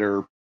out there that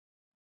are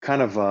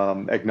kind of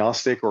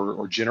agnostic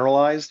or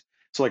generalized.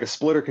 So like a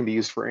splitter can be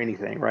used for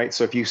anything, right?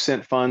 So if you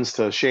sent funds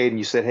to Shade and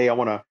you said, "Hey, I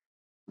want to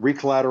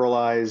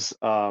recollateralize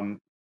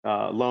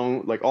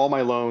loan, like all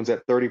my loans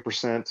at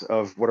 30%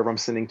 of whatever I'm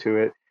sending to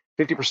it.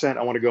 50%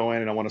 I want to go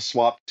in and I want to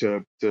swap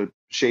to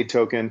Shade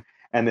Token,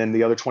 and then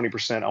the other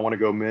 20% I want to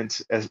go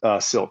mint as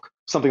Silk,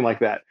 something like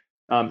that.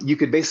 You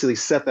could basically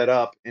set that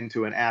up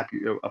into an app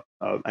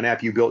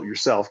you built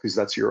yourself, because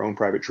that's your own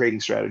private trading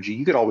strategy.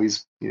 You could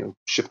always,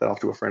 ship that off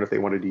to a friend if they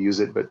wanted to use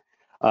it, but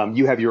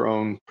you have your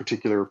own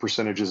particular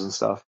percentages and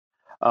stuff.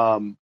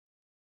 Um,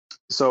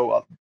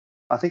 so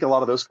I think a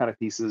lot of those kind of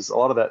pieces,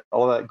 all of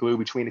that glue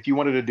between, if you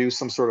wanted to do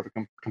some sort of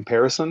a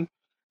comparison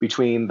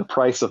between the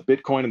price of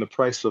Bitcoin and the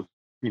price of,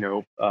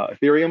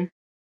 Ethereum,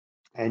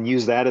 and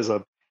use that as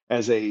a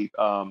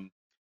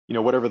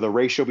whatever the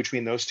ratio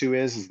between those two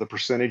is the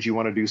percentage you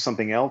want to do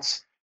something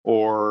else,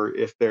 or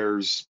if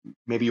there's,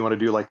 maybe you want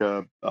to do like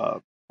a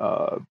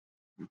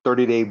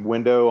 30-day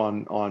window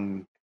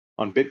on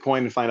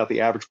Bitcoin and find out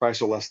the average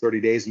price of the last 30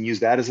 days and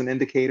use that as an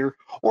indicator.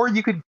 Or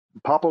you could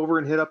pop over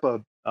and hit up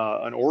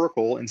an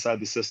oracle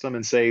inside the system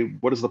and say,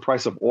 what is the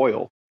price of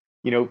oil?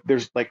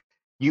 There's like,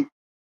 you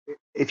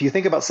if you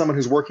think about someone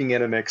who's working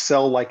in an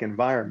Excel-like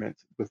environment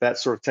with that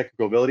sort of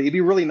technical ability, it'd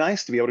be really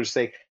nice to be able to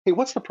say, hey,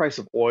 what's the price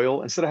of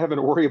oil? Instead of having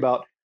to worry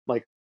about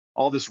like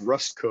all this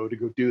Rust code to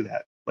go do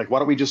that. Like, why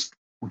don't we just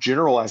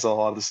generalize a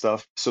lot of the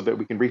stuff so that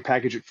we can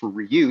repackage it for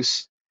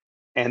reuse,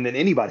 and then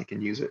anybody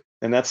can use it?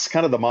 And that's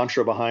kind of the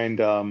mantra behind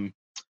around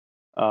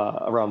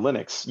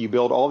Linux. You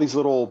build all these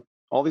little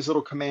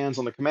commands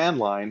on the command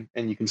line,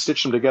 and you can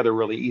stitch them together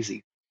really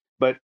easy.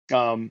 But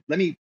let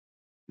me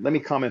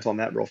comment on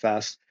that real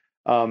fast.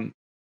 Um,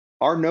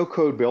 our no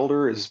code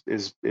builder is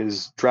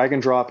drag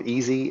and drop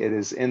easy. It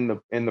is in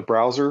the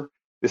browser.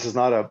 This is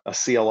not a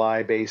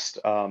CLI based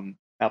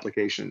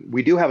application.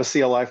 We do have a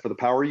CLI for the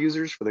power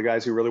users, for the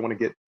guys who really want to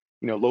get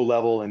low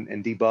level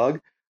and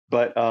debug.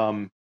 But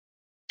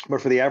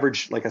for the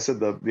average, like I said,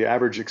 the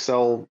average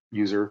Excel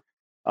user,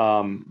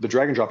 the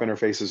drag and drop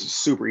interface is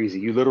super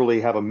easy. You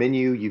literally have a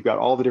menu. You've got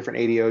all the different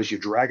ADOs. You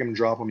drag them and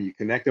drop them. You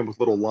connect them with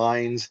little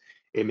lines.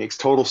 It makes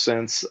total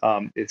sense.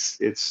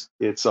 It's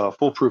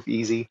foolproof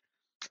easy,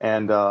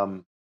 and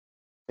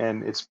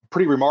it's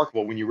pretty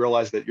remarkable when you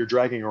realize that you're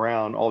dragging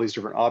around all these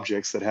different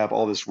objects that have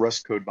all this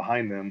Rust code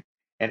behind them,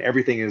 and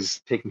everything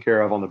is taken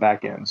care of on the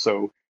back end.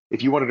 So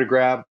if you wanted to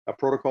grab a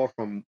protocol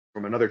from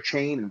another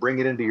chain and bring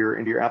it into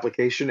your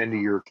application, into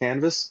your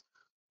canvas,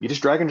 you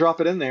just drag and drop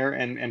it in there,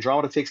 and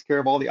Andromeda takes care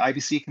of all the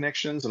IBC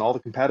connections and all the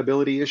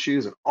compatibility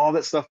issues and all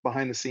that stuff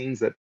behind the scenes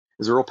that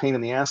is a real pain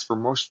in the ass for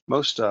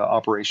most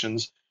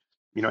operations.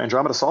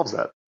 Andromeda solves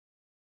that.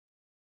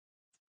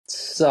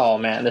 So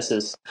man,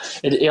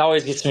 it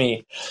always gets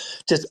me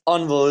just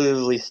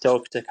unbelievably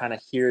stoked to kind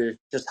of hear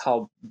just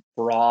how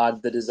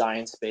broad the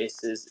design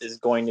space is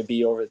going to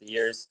be over the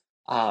years.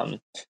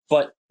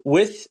 But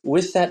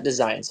with that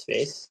design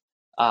space,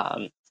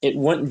 it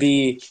wouldn't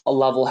be a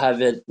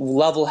level-headed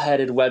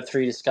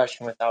Web3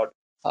 discussion without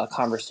a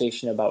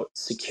conversation about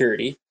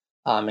security,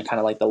 and kind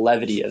of like the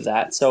levity of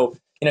that. So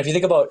if you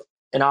think about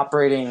an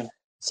operating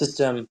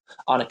system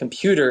on a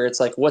computer, it's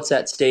like what's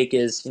at stake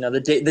is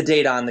the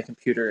data on the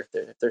computer,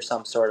 if there's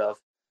some sort of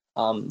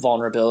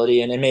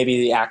vulnerability, and maybe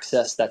the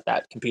access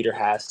that computer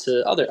has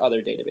to other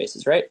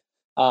databases, right?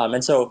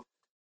 And so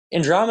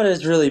Andromeda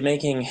is really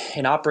making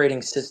an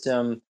operating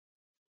system,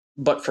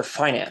 but for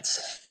finance,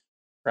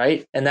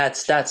 right? And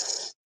that's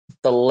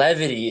the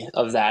levity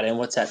of that, and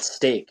what's at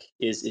stake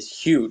is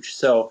huge.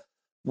 So,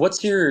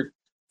 what's your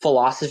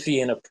philosophy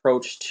and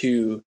approach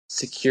to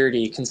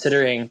security,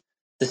 considering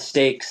the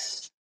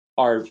stakes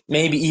are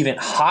maybe even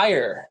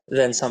higher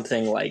than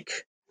something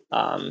like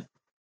the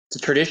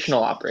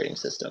traditional operating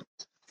system?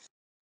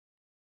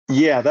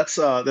 Yeah, that's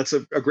a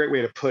great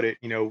way to put it.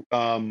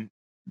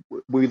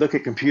 We look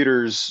at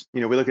computers,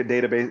 we look at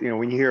database,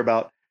 when you hear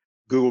about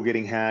Google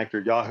getting hacked,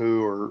 or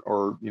Yahoo,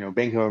 or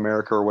Bank of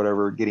America or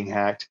whatever getting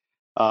hacked.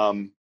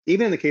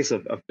 Even in the case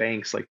of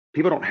banks, like,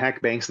 people don't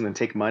hack banks and then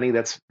take money.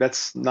 That's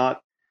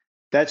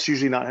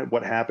usually not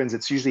what happens.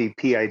 It's usually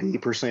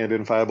PID, personally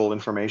identifiable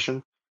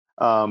information,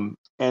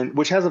 and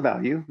which has a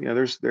value.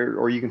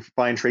 Or you can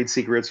find trade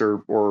secrets,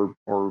 or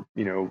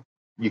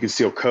you can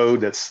steal code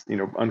that's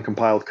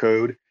uncompiled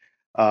code,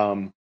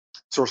 um,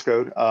 source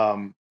code.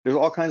 There's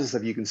all kinds of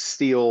stuff you can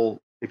steal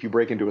if you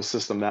break into a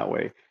system that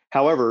way.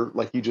 However,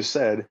 like you just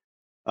said,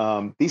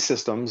 these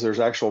systems,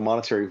 there's actual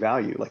monetary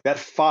value. Like, that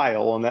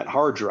file on that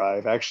hard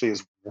drive actually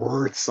is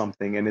worth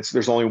something, and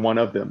there's only one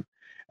of them.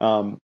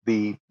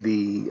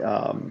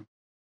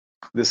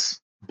 This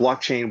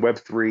blockchain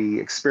Web3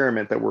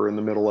 experiment that we're in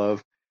the middle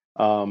of,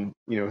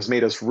 has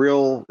made us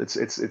real.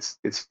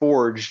 It's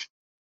forged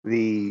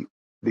the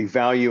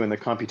value and the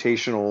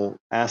computational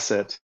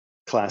asset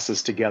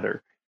classes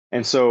together.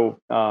 And so,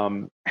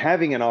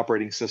 having an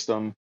operating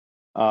system,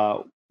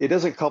 it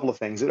does a couple of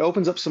things. It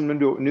opens up some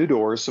new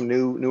doors, some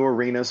new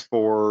arenas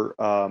for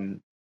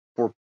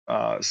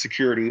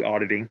security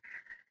auditing,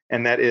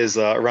 and that is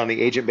around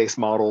the agent-based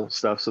model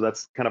stuff. So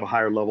that's kind of a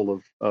higher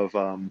level of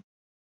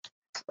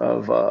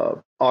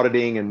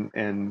auditing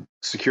and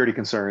security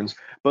concerns.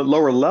 But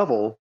lower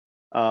level,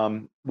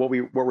 what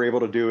we're able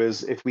to do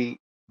is, if we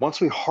once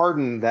we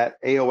harden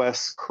that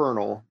AOS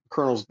kernels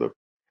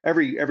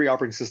every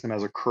operating system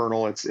has a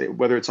kernel.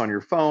 Whether it's on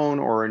your phone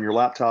or in your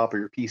laptop or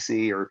your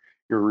PC or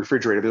your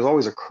refrigerator, there's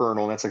always a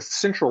kernel, and that's a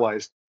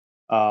centralized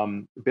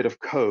bit of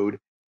code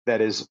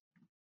that is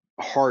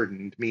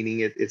hardened, meaning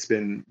it's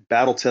been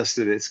battle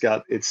tested. It's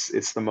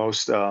the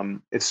most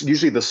it's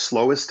usually the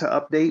slowest to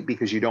update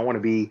because you don't want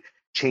to be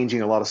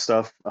changing a lot of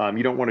stuff.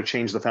 You don't want to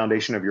change the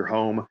foundation of your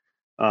home,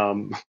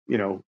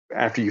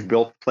 after you've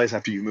built the place,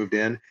 after you've moved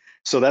in.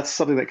 So that's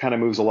something that kind of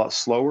moves a lot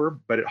slower,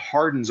 but it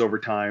hardens over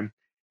time.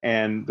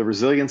 And the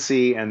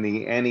resiliency and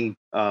the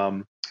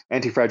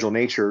anti-fragile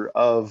nature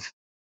of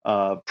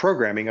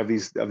programming of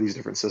these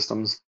different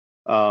systems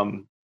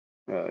um,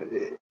 uh,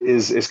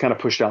 is kind of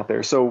pushed out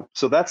there. So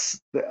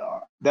that's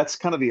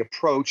kind of the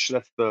approach.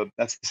 That's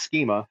the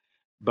schema.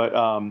 But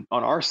on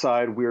our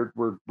side, we're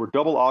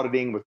double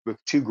auditing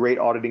with two great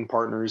auditing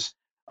partners,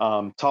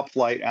 top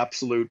flight,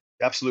 absolute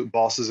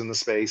bosses in the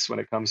space when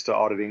it comes to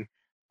auditing,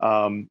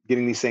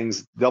 getting these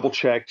things double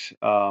checked.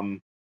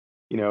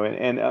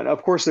 And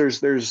of course,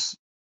 there's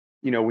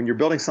when you're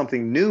building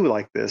something new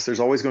like this, there's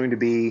always going to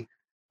be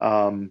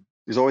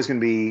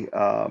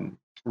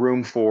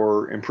room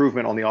for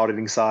improvement on the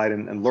auditing side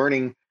and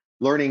learning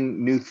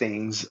new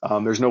things.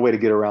 There's no way to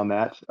get around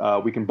that.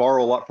 We can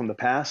borrow a lot from the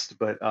past,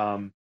 but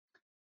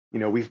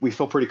we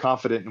feel pretty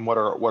confident in what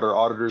our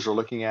auditors are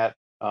looking at,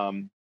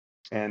 and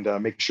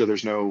making sure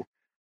there's no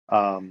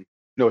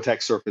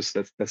attack surface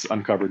that's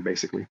uncovered,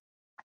 basically.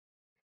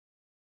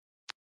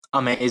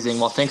 Amazing.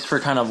 Well, thanks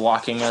for kind of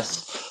walking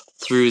us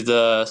through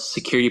the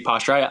security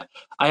posture.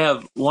 I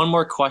have one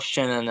more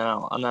question, and then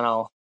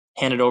I'll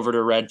hand it over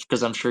to Red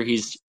because I'm sure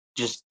he's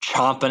just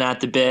chomping at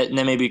the bit. And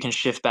then maybe we can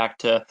shift back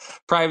to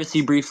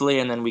privacy briefly,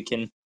 and then we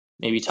can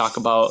maybe talk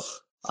about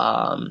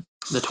the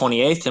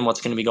 28th and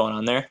what's going to be going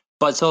on there.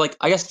 But so, like,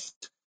 I guess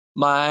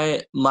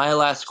my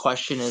last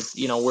question is,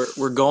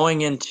 we're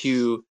going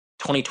into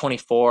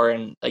 2024,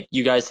 and like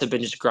you guys have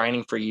been just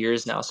grinding for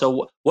years now.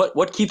 So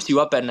what keeps you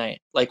up at night?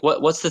 Like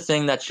what's the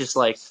thing that's just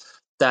like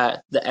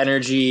that the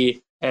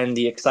energy and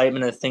the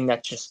excitement, the thing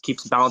that just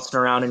keeps bouncing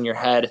around in your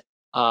head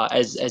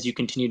as you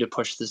continue to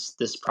push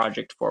this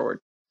project forward?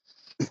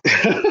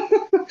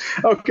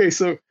 Okay,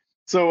 so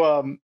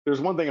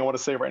there's one thing I want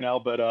to say right now,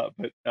 but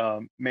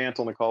Mant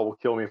on the call will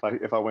kill me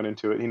if I went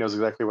into it. He knows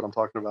exactly what I'm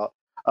talking about.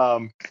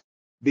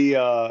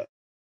 The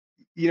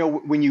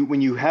when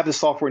you have the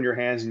software in your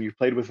hands and you've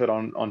played with it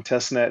on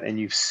testnet and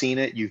you've seen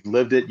it, you've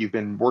lived it, you've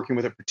been working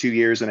with it for 2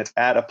 years, and it's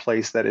at a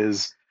place that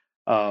is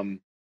um,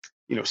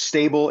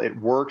 stable, it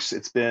works,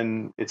 it's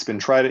been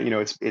tried,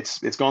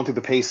 it's gone through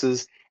the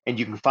paces, and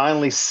you can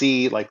finally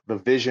see like the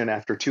vision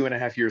after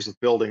 2.5 years of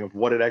building of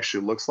what it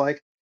actually looks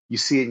like. You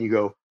see it and you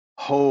go,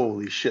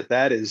 holy shit,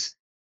 that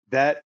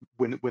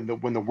when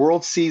the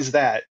world sees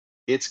that,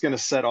 it's going to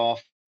set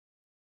off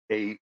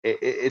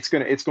it's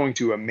going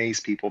to amaze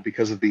people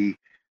because of the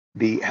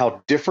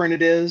how different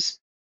it is,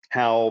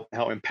 how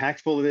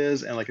impactful it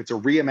is, and like it's a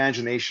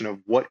reimagination of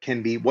what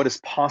is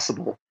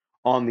possible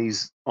on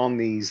these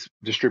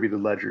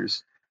distributed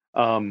ledgers.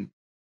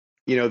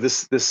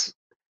 This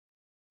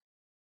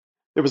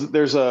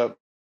there's a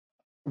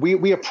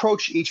we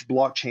approach each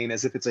blockchain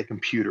as if it's a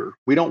computer.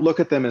 We don't look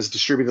at them as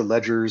distributed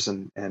ledgers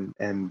and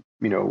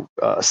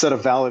a set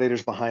of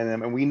validators behind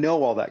them, and we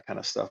know all that kind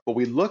of stuff. But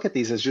we look at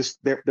these as just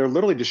they're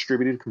literally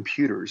distributed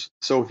computers.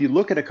 So if you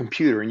look at a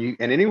computer and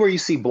anywhere you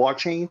see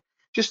blockchain,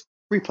 just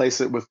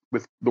replace it with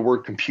the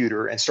word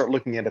computer and start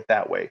looking at it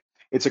that way.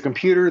 It's a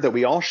computer that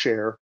we all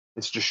share.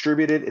 It's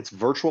distributed. It's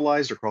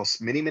virtualized across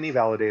many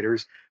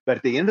validators. But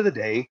at the end of the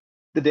day,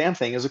 the damn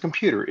thing is a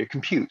computer. It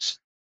computes.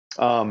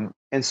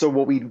 And so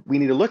what we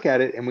need to look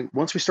at it, and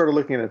once we started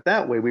looking at it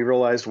that way, we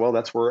realized, well,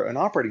 that's where an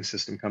operating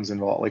system comes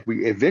involved. Like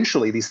we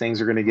eventually these things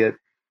are going to get,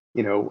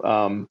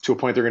 to a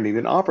point they're going to need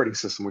an operating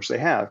system, which they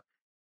have.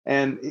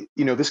 And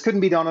this couldn't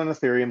be done on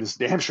Ethereum. This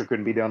damn sure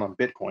couldn't be done on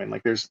Bitcoin.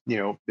 Like there's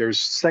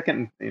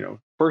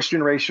first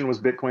generation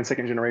was Bitcoin,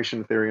 second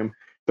generation Ethereum,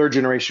 third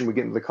generation we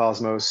get into the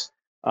Cosmos.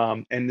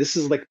 And this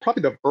is like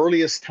probably the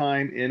earliest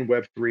time in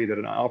Web3 that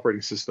an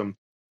operating system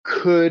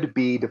could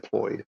be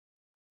deployed.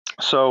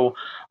 So,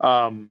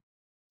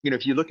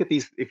 if you look at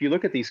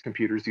these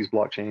computers, these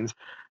blockchains,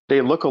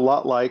 they look a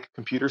lot like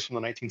computers from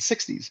the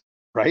 1960s,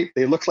 right?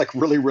 They look like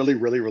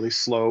really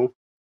slow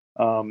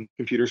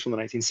computers from the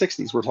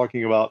 1960s. We're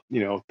talking about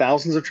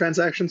thousands of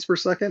transactions per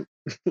second,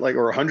 like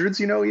or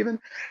hundreds, even.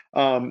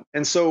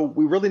 And so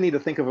we really need to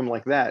think of them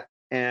like that.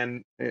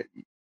 And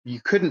you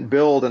couldn't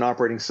build an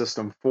operating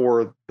system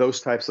for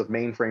those types of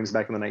mainframes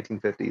back in the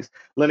 1950s.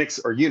 Linux,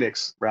 or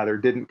Unix rather,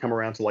 didn't come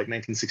around till like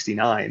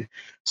 1969.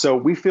 So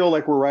we feel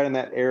like we're right in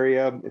that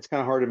area. It's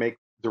kind of hard to make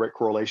direct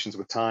correlations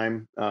with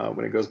time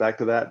when it goes back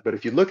to that. But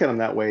if you look at them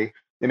that way,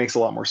 it makes a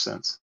lot more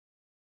sense.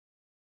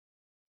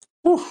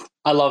 Whew,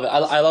 I love it.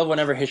 I love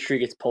whenever history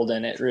gets pulled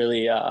in. It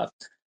really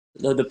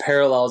the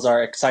parallels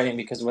are exciting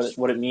because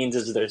what it means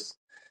is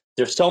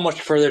there's so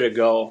much further to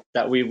go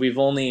that we've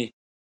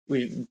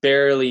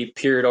barely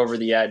peered over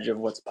the edge of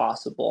what's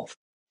possible.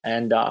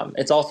 And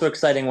it's also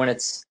exciting when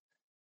it's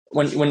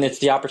when it's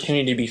the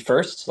opportunity to be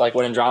first, like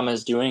what Andromeda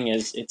is doing,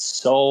 is it's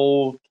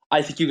so.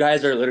 I think you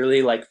guys are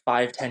literally like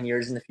 5-10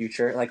 years in the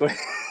future. Like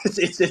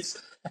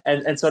it's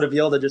and so to be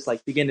able to just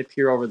like begin to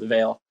peer over the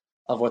veil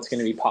of what's going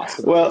to be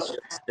possible is Well,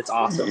 just, it's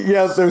awesome.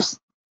 yeah,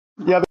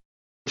 the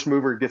first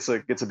mover gets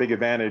a big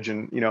advantage,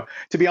 and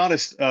to be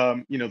honest,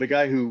 the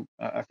guy who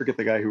I forget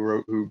the guy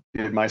who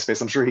did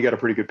MySpace. I'm sure he got a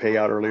pretty good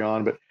payout early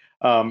on, but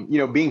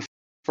being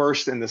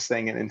first in this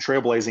thing and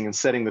trailblazing and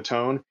setting the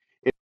tone,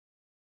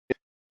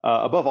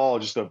 above all,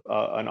 just an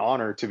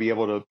honor to be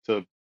able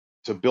to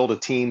build a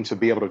team to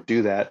be able to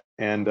do that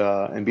and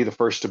be the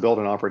first to build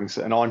an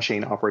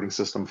on-chain operating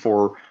system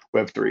for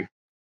Web3.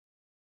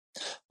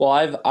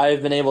 Well,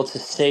 I've been able to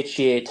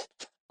satiate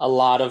a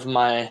lot of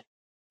my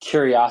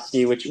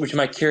curiosity, which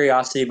my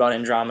curiosity about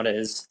Andromeda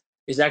is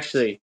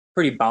actually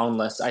pretty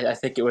boundless. I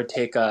think it would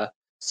take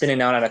sitting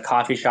down at a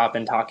coffee shop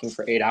and talking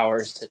for 8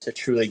 hours to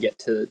truly get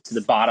to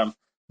the bottom.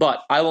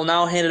 But I will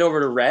now hand it over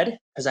to Red,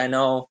 because I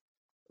know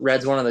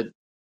Red's one of the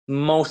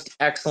most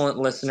excellent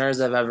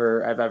listeners I've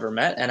ever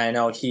met, and I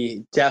know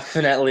he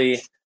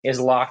definitely is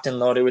locked and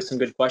loaded with some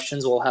good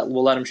questions.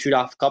 We'll let him shoot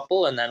off a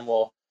couple, and then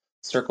we'll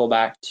circle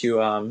back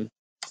to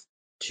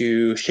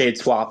Shade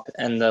Swap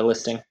and the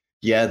listing.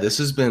 Yeah, this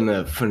has been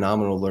a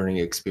phenomenal learning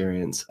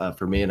experience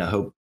for me, and I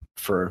hope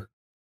for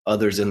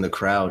others in the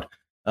crowd.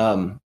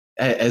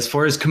 As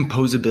far as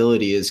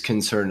composability is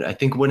concerned, I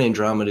think what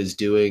Andromeda is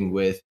doing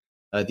with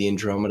the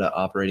Andromeda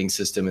operating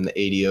system and the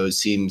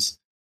ADOs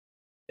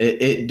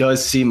it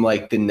does seem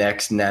like the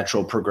next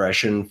natural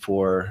progression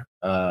for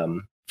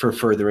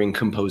furthering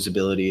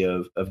composability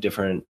of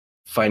different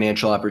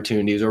financial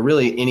opportunities, or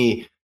really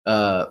any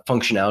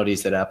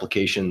functionalities that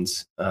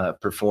applications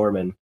perform.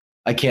 And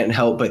I can't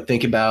help but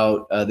think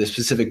about the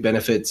specific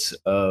benefits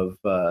of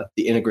the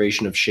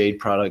integration of Shade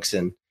products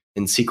and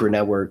Secret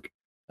Network.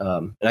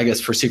 And I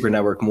guess for Secret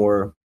Network,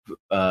 more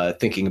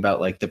thinking about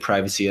like the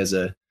privacy as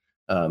a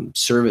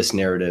service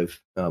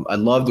narrative. I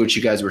loved what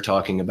you guys were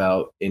talking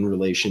about in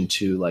relation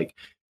to like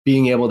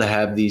being able to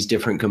have these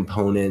different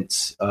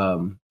components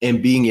and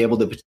being able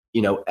to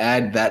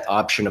add that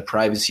option of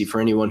privacy for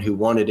anyone who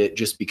wanted it,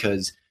 just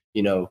because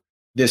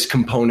this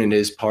component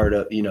is part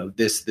of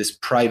this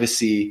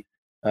privacy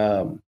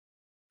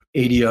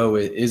ADO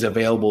is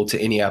available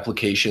to any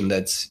application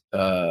that's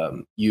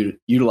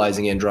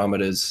utilizing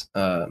Andromeda's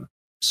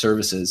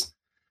services.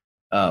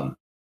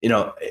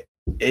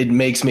 It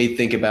makes me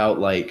think about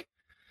like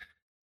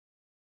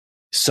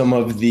some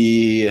of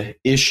the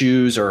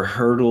issues or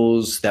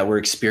hurdles that were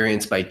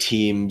experienced by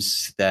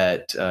teams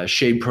that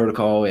Shade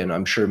Protocol and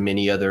I'm sure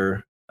many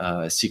other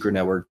Secret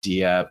Network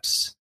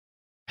DApps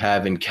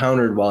have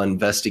encountered while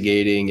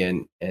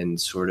investigating and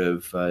sort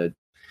of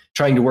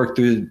trying to work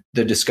through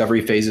the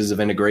discovery phases of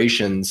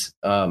integrations.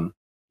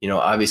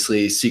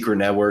 Obviously Secret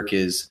Network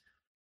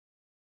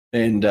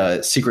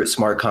and secret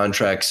smart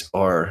contracts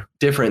are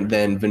different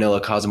than vanilla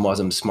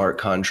CosmWasm smart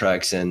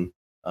contracts. And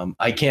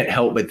I can't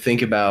help but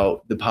think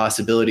about the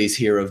possibilities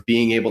here of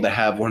being able to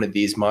have one of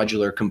these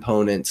modular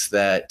components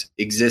that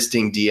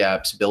existing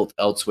DApps built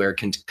elsewhere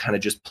can kind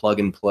of just plug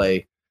and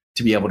play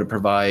to be able to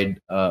provide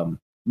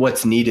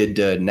what's needed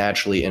to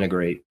naturally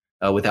integrate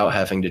without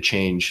having to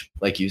change.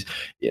 Like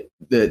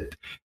the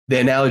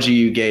analogy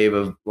you gave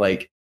of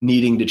like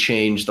needing to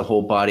change the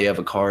whole body of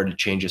a car to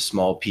change a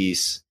small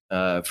piece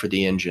for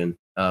the engine.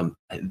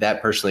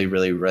 That personally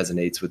really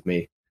resonates with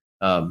me.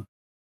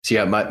 So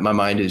yeah, my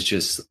mind is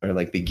just, or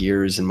like the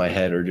gears in my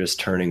head are just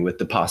turning with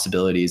the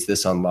possibilities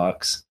this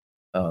unlocks.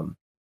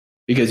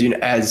 Because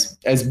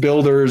as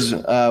builders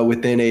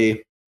within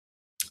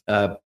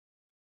a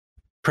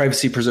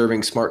privacy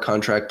preserving smart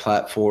contract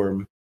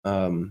platform,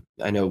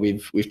 I know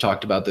we've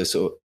talked about this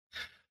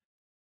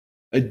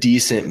a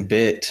decent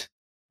bit,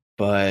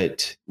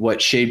 but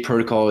what Shade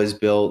Protocol has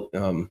built,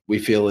 we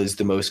feel is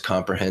the most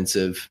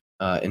comprehensive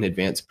and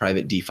advanced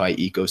private DeFi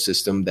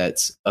ecosystem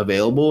that's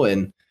available.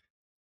 And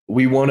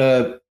we want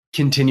to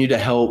continue to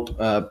help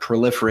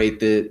proliferate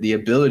the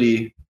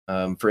ability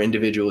for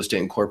individuals to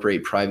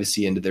incorporate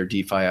privacy into their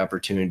DeFi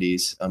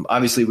opportunities.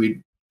 Obviously,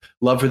 we'd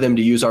love for them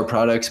to use our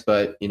products,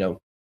 but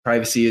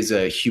privacy is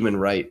a human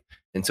right,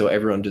 and so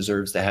everyone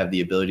deserves to have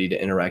the ability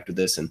to interact with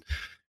this. And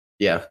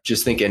yeah,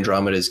 just think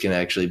Andromeda is going to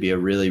actually be a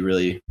really,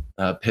 really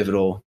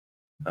pivotal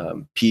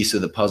piece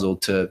of the puzzle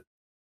to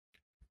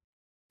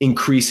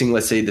increasing,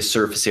 let's say, the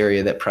surface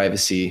area that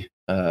privacy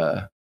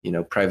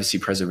privacy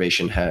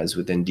preservation has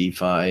within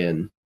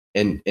DeFi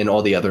and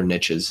all the other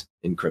niches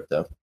in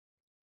crypto.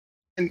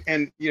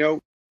 And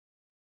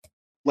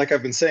like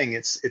I've been saying,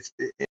 it's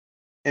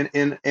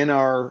in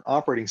our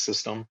operating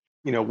system.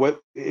 What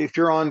if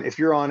you're on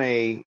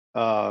a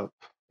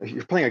if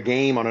you're playing a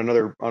game on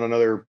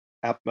another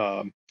app,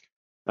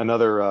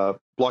 another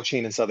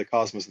blockchain inside the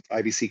Cosmos that's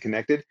IBC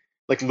connected,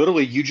 like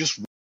literally you just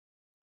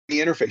the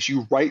interface,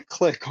 you right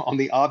click on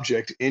the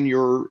object in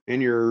your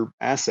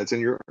assets, in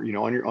your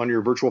on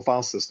your virtual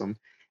file system,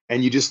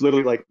 and you just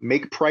literally like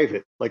make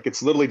private. Like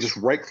it's literally just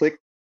right click,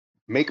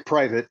 make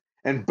private,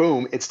 and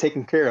boom, it's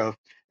taken care of.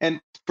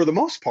 And for the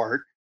most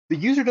part, the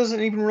user doesn't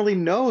even really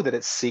know that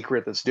it's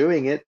secret that's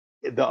doing it.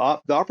 The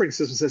operating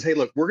system says, hey,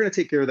 look, we're going to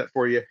take care of that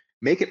for you.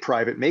 Make it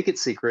private, make it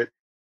secret,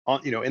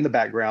 on, in the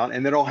background,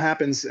 and then it all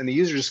happens, and the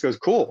user just goes,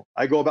 cool.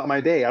 I go about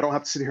my day. I don't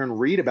have to sit here and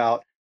read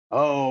about,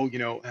 oh,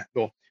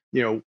 well,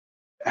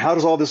 how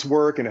does all this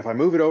work? And if I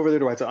move it over there,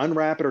 do I have to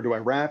unwrap it or do I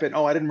wrap it?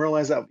 Oh, I didn't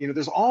realize that.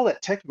 There's all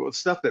that technical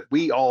stuff that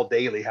we all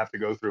daily have to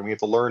go through. And we have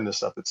to learn this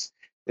stuff.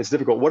 It's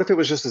difficult. What if it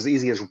was just as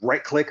easy as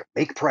right click,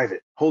 make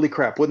private? Holy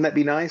crap, wouldn't that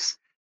be nice?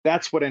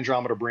 That's what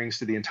Andromeda brings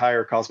to the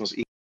entire Cosmos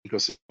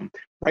ecosystem.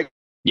 Right.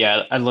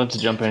 Yeah, I'd love to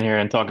jump in here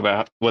and talk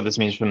about what this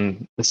means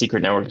from the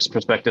secret network's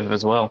perspective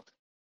as well,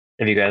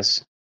 if you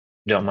guys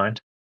don't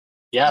mind.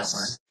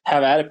 Yes,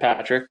 have at it,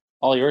 Patrick.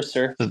 All yours,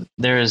 sir. So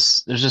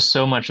there's just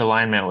so much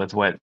alignment with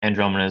what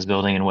Andromeda is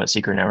building and what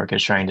Secret Network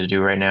is trying to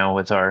do right now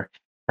with our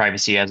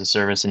privacy as a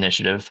service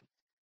initiative.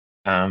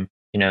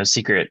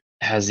 Secret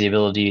has the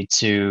ability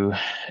to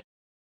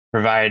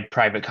provide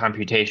private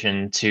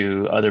computation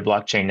to other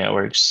blockchain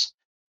networks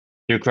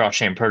through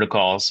cross-chain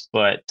protocols,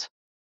 but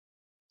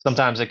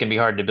sometimes it can be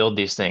hard to build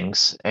these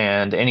things.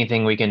 And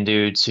anything we can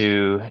do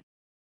to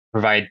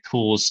provide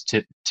tools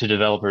to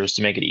developers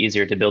to make it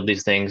easier to build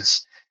these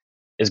things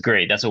is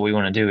great. That's what we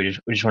want to do.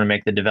 We just want to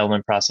make the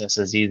development process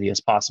as easy as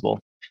possible.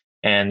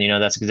 And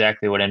that's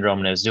exactly what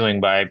Andromeda is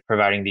doing by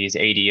providing these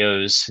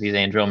ADOs, these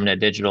Andromeda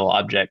digital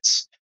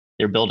objects.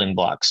 They're building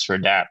blocks for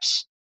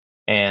dApps.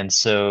 And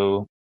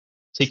so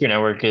Secret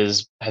Network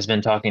has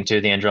been talking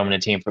to the Andromeda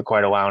team for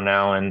quite a while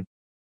now, and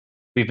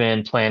we've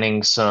been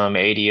planning some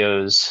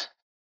ADOs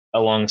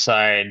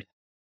alongside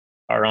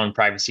our own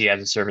privacy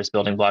as a service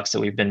building blocks that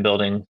we've been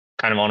building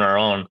kind of on our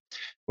own.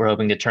 We're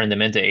hoping to turn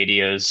them into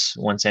ADOs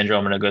once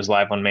Andromeda goes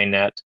live on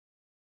mainnet.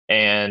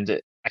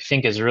 And I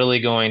think is really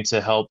going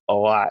to help a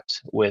lot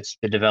with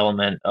the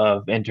development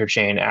of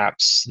interchain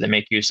apps that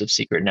make use of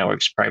Secret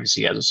Network's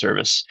privacy as a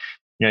service.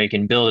 You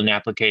can build an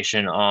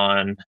application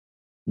on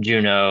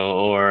Juno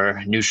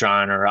or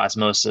Neutron or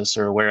Osmosis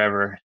or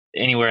wherever,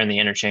 anywhere in the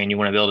interchain you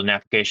want to build an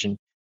application,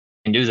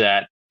 and do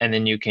that. And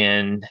then you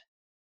can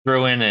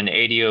throw in an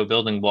ADO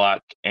building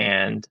block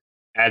and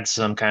add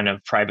some kind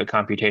of private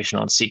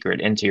computational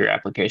secret into your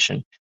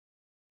application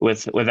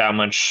without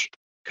much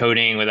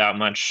coding, without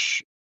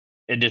much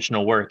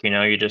additional work.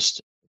 You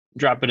just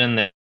drop it in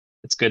there.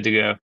 It's good to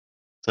go.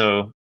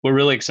 So we're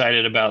really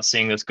excited about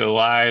seeing this go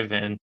live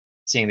and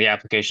seeing the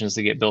applications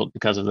that get built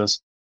because of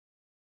this.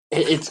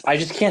 I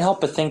just can't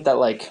help but think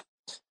that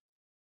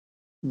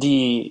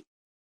the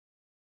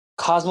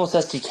Cosmos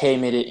SDK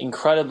made it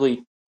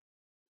incredibly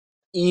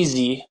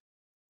easy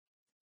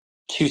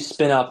to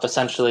spin up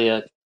essentially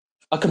a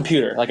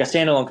computer, like a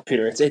standalone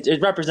computer.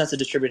 It represents a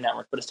distributed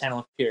network, but a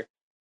standalone computer.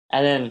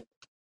 And then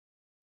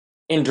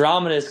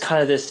Andromeda is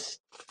kind of this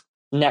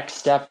next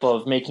step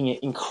of making it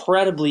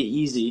incredibly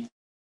easy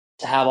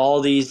to have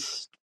all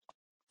these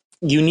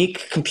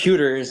unique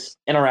computers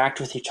interact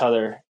with each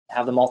other,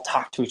 have them all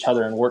talk to each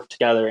other and work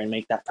together and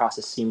make that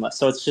process seamless.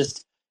 So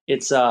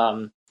it's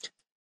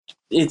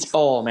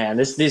oh man,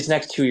 these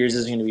next 2 years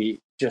is going to be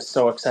just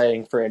so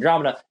exciting for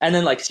Andromeda. And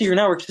then Secret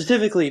Network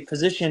specifically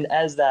positioned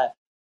as that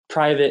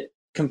private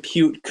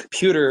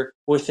computer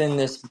within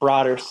this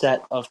broader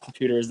set of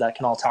computers that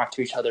can all talk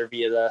to each other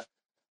via the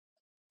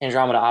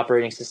Andromeda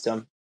operating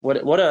system.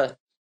 What a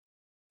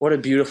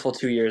beautiful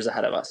 2 years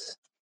ahead of us.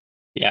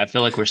 Yeah, I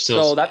feel like we're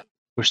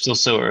still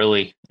so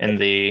early in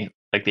the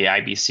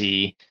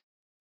IBC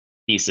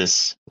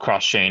thesis,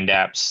 cross-chain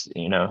dApps.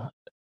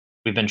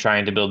 We've been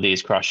trying to build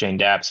these cross-chain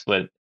dApps,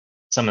 but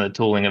some of the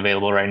tooling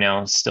available right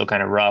now is still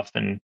kind of rough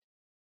and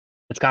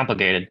it's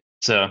complicated.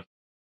 So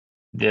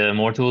the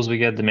more tools we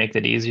get to make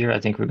that easier, I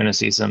think we're going to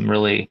see some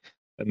really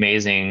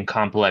amazing,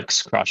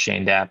 complex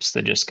cross-chain dApps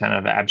that just kind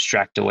of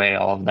abstract away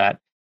all of that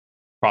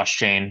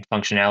cross-chain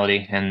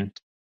functionality. And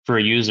for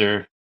a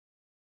user,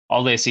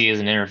 all they see is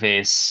an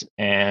interface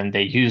and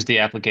they use the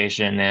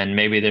application, and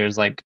maybe there's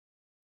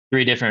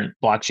 3 different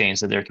blockchains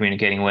that they're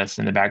communicating with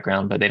in the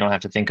background, but they don't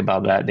have to think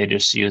about that. They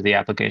just use the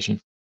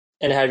application.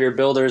 And have your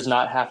builders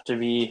not have to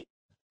be,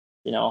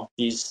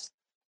 these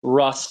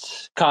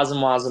Rust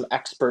Cosmosm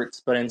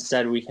experts, but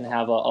instead we can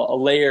have a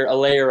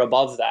layer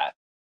above that.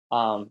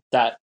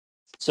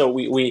 So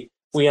we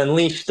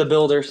unleash the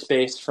builder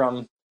space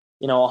from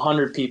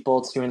 100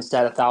 people to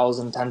instead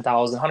 1,000,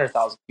 10,000,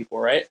 100,000 people,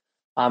 right?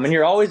 And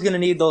you're always going to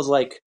need those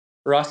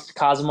Rust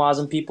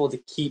Cosmosm people to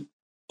keep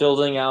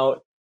building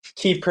out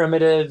key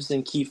primitives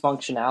and key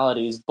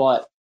functionalities,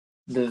 but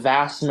the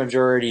vast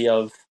majority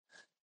of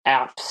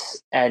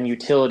apps and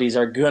utilities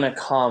are going to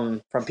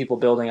come from people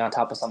building on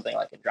top of something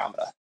like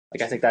Andromeda.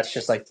 I think that's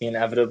just the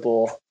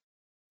inevitable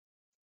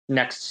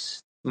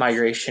next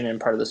migration and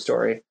part of the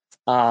story.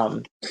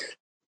 To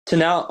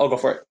now, I'll go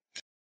for it.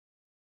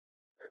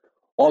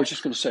 Well, I was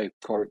just going to say,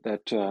 Cart,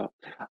 that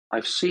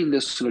I've seen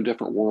this in a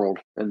different world,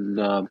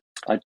 and I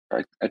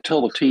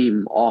tell the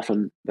team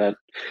often that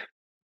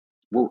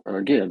we're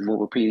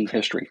repeating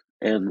history,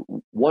 and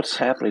what's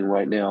happening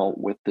right now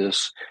with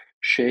this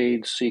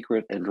Shade,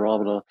 Secret,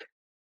 Andromeda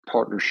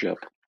partnership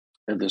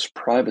and this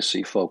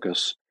privacy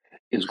focus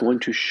is going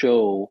to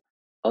show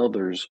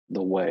others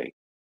the way,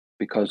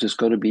 because it's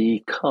going to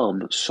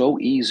become so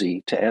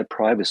easy to add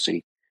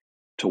privacy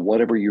to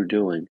whatever you're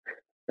doing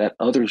that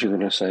others are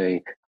going to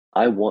say,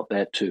 I want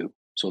that too.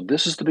 So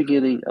this is the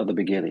beginning of the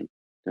beginning.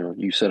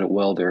 You said it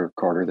well there,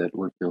 Carter, that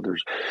we're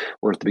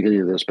at the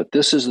beginning of this, but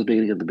this is the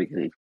beginning of the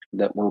beginning,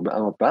 that we're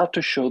about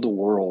to show the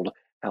world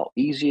how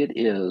easy it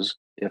is,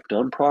 if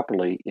done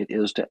properly, it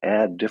is to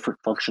add different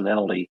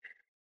functionality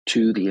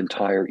to the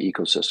entire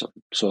ecosystem.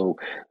 So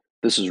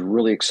this is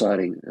really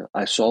exciting.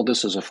 I saw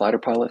this as a fighter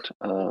pilot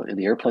in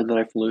the airplane that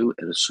I flew,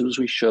 and as soon as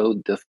we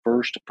showed the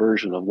first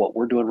version of what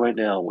we're doing right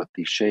now with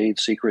the Shade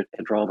Secret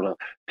Andromeda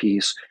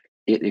piece,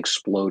 it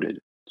exploded.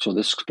 So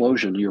this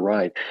explosion, you're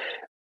right,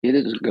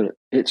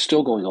 it's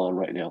still going on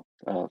right now.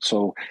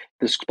 So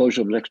this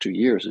explosion of the next 2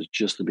 years is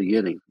just the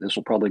beginning. This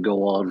will probably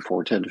go on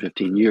for 10 to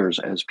 15 years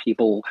as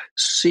people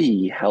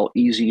see how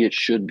easy it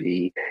should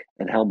be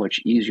and how much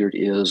easier it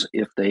is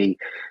if they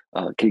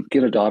can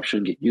get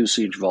adoption, get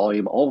usage,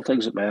 volume, all the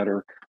things that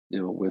matter.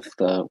 With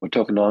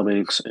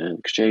tokenomics and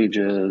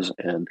exchanges,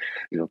 and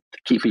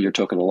keeping your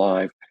token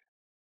alive.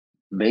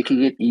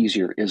 Making it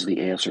easier is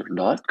the answer.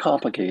 Not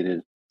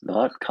complicated,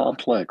 not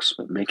complex,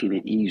 but making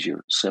it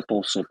easier.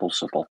 Simple, simple,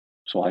 simple.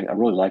 So I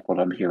really like what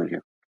I'm hearing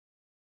here.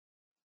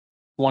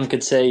 One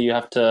could say you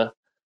have to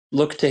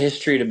look to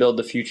history to build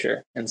the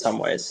future in some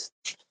ways.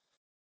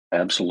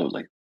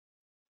 Absolutely.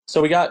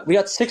 So we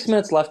got 6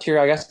 minutes left here.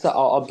 I guess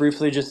I'll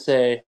briefly just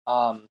say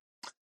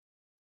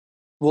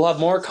we'll have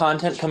more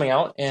content coming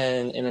out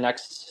in the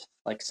next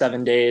like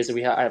 7 days.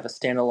 I have a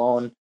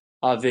standalone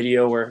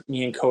video where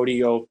me and Cody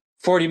go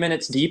 40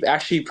 minutes deep,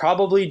 actually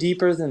probably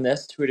deeper than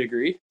this to a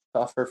degree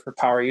for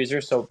power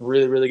users. So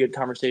really, really good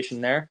conversation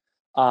there.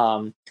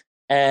 And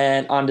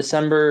on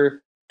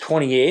December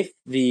 28th,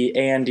 the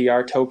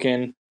ANDR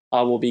token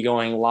will be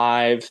going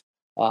live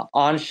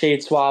on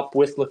ShadeSwap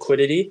with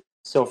liquidity.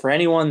 So for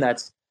anyone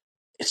that's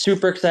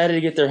super excited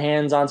to get their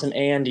hands on some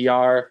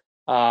ANDR,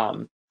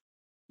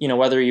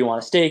 whether you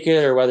want to stake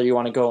it or whether you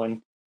want to go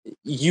and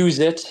use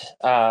it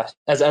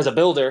as a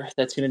builder,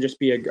 that's going to just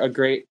be a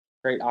great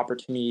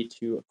opportunity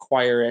to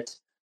acquire it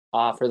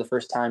for the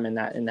first time in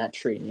that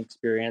trading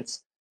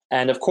experience.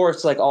 And of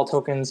course, like all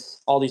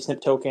tokens, all these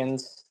SNP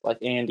tokens like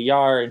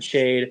ANDR and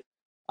Shade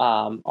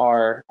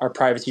are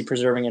privacy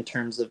preserving in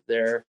terms of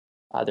their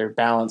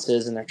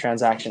balances and their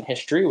transaction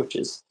history, which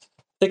is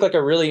I think like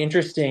a really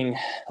interesting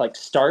like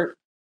start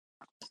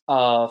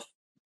of.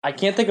 I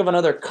can't think of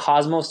another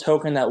Cosmos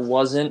token that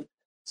wasn't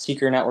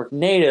Secret Network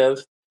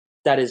native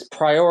that is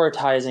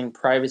prioritizing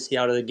privacy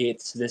out of the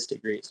gates to this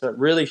degree. So it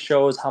really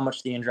shows how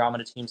much the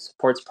Andromeda team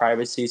supports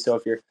privacy. So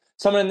if you're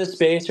someone in this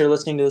space or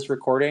listening to this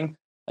recording,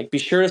 like be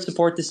sure to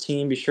support this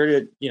team. Be sure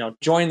to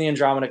join the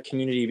Andromeda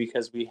community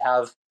because we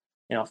have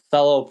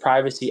fellow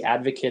privacy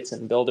advocates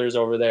and builders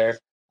over there,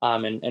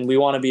 and we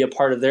want to be a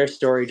part of their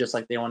story just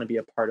like they want to be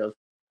a part of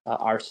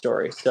our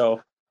story.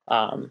 So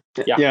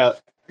yeah.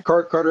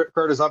 Carter,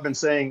 as I've been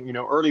saying,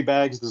 early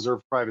bags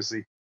deserve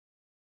privacy.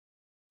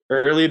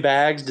 Early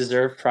bags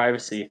deserve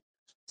privacy.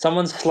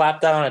 Someone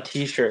slapped that on a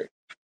t-shirt.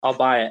 I'll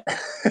buy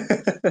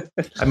it.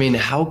 I mean,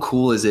 how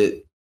cool is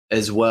it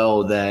as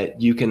well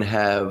that you can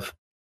have,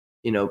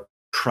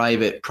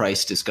 private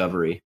price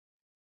discovery?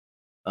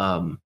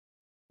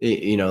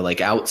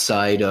 Like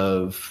outside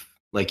of,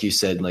 like you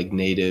said, like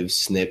native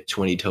SNP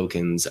 20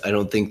 tokens. I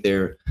don't think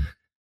there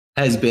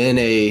has been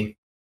a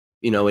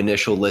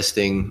initial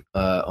listing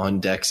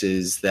on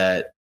dexes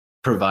that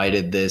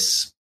provided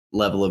this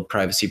level of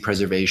privacy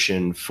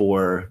preservation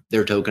for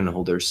their token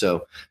holders.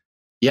 So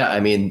yeah,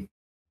 I mean,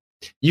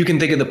 you can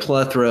think of the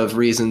plethora of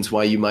reasons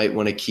why you might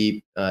want to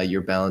keep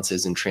your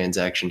balances and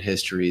transaction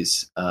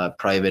histories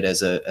private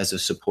as a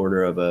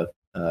supporter of a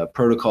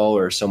protocol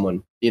or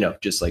someone,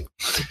 just like,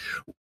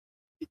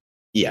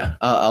 yeah,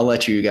 I'll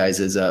let you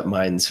guys'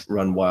 minds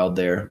run wild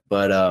there.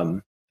 But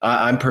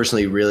I'm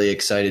personally really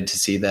excited to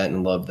see that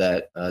and love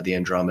that the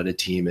Andromeda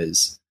team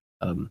is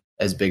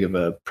as big of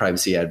a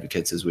privacy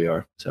advocates as we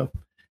are. So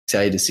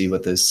excited to see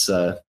what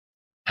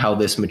how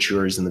this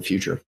matures in the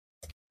future.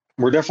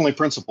 We're definitely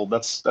principled.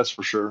 That's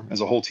for sure.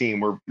 As a whole team,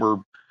 we're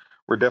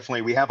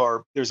definitely,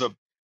 there's a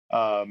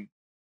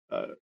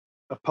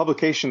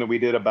publication that we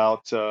did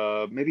about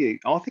maybe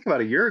I think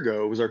about a year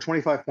ago. It was our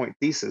 25-point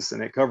thesis,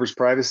 and it covers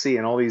privacy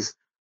and all these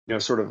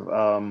sort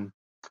of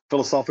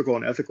philosophical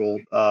and ethical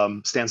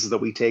stances that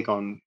we take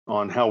on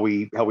how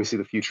we see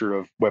the future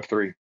of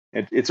Web3.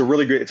 It's a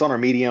really great. It's on our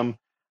Medium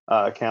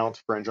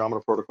account for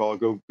Andromeda Protocol.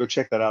 Go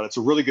check that out. It's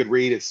a really good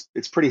read.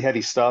 It's pretty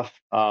heavy stuff.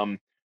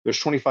 There's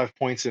 25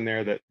 points in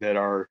there that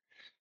are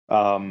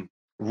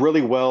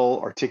really well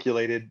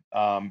articulated.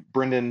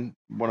 Brendan,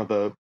 one of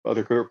the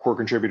other core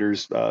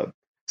contributors,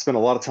 spent a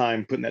lot of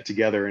time putting that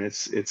together, and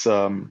it's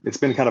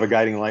been kind of a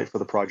guiding light for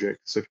the project.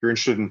 So if you're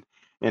interested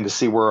in to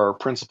see where our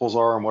principles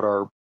are and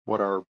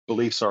what our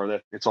beliefs are,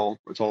 that it's all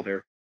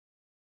there.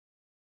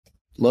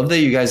 Love that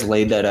you guys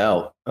laid that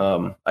out.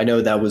 I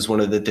know that was one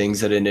of the things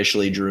that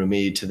initially drew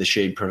me to the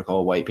Shade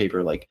Protocol white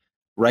paper. Like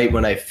right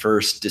when I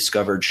first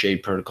discovered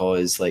Shade Protocol,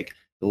 is like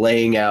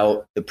laying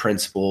out the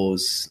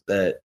principles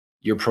that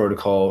your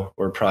protocol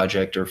or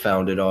project are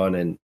founded on,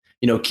 and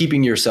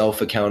keeping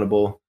yourself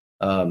accountable,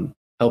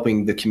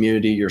 helping the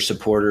community, your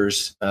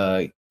supporters,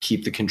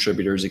 keep the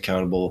contributors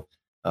accountable.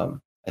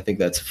 I think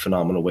that's a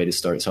phenomenal way to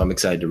start. So I'm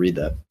excited to read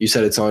that. You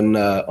said it's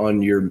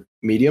on your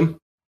Medium.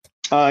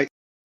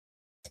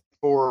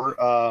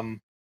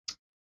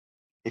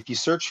 If you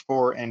search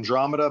for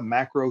Andromeda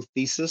macro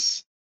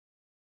thesis,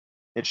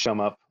 it should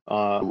come up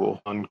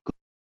on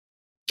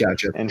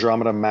Gotcha.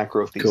 Andromeda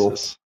macro thesis. Cool.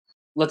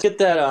 Let's get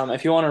that.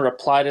 If you want to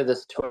reply to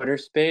this Twitter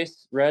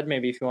space, Red,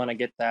 maybe if you want to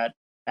get that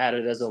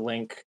added as a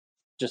link,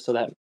 just so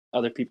that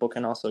other people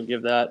can also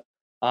give that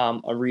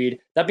a read.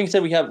 That being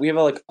said, we have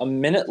like a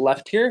minute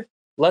left here.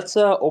 Let's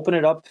open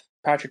it up,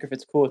 Patrick, if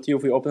it's cool with you.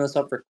 If we open this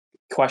up for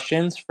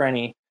questions for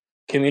any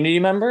community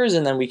members,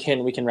 and then we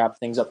can wrap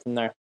things up from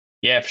there.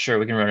 Yeah, for sure.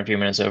 We can run a few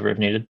minutes over if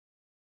needed.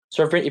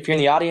 So if you're in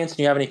the audience and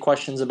you have any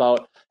questions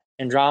about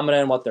Andromeda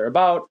and what they're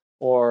about,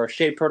 or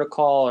Shade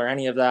Protocol, or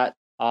any of that,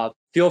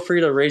 feel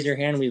free to raise your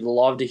hand. We'd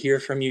love to hear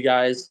from you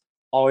guys.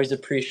 Always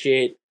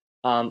appreciate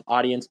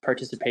audience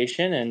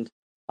participation, and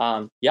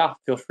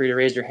feel free to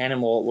raise your hand,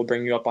 and we'll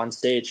bring you up on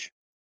stage.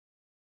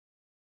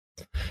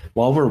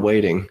 While we're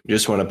waiting,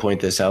 just want to point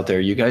this out there.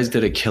 You guys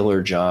did a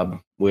killer job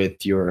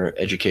with your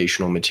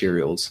educational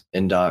materials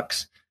and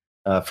docs.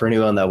 For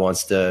anyone that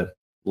wants to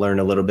learn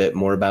a little bit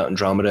more about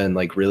Andromeda and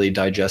like really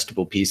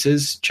digestible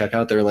pieces, check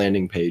out their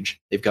landing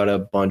page. They've got a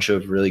bunch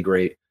of really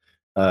great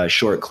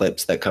short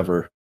clips that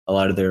cover a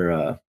lot of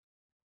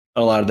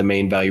the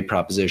main value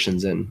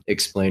propositions and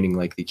explaining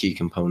like the key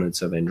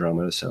components of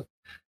Andromeda. So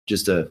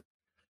just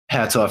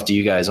hats off to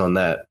you guys on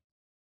that.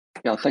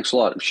 Yeah, thanks a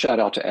lot.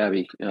 Shout out to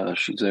Abby.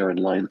 She's there in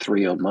line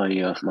 3 on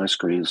my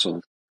screen.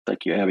 So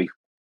thank you, Abby.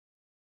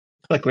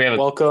 Like we have a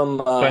welcome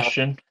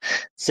question.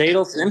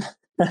 Sadelson.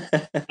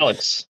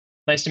 Alex.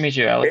 Nice to meet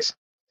you, Alex.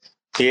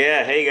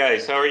 Yeah, hey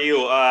guys, how are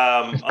you?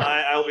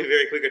 I'll be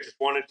very quick. I just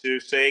wanted to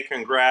say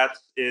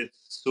congrats. It's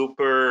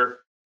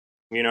super,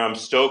 I'm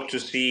stoked to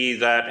see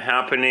that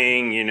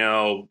happening.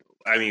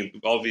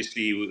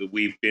 Obviously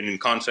we've been in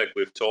contact.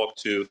 We've talked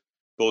to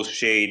both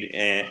Shade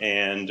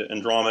and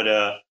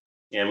Andromeda,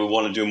 and we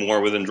want to do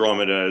more with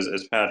Andromeda,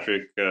 as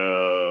Patrick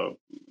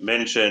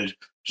mentioned.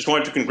 Just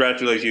wanted to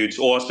congratulate you. It's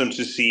awesome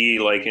to see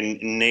like a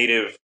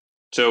native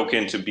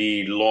token to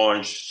be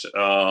launched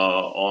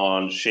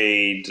on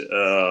Shade.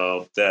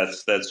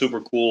 That's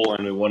super cool,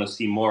 and we want to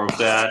see more of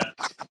that.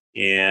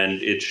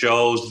 And it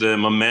shows the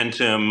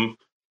momentum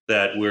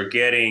that we're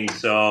getting.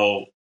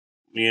 So,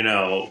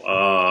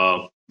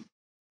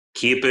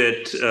 keep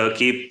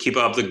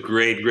up the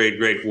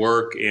great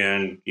work.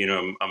 And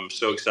I'm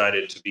so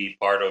excited to be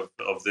part of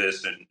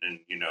this and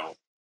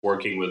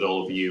working with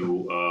all of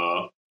you.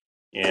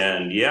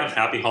 And yeah,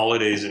 happy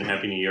holidays and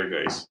happy New Year,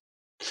 guys.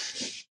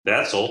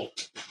 That's all.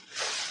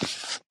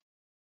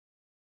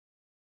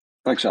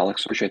 Thanks,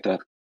 Alex. Appreciate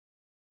that.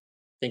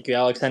 Thank you,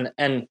 Alex.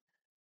 And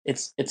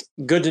it's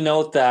good to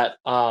note that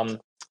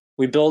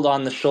we build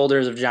on the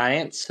shoulders of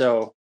giants.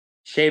 So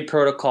Shade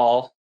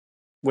Protocol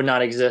would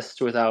not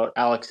exist without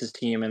Alex's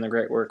team and the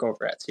great work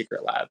over at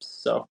Secret Labs.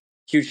 So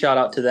huge shout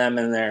out to them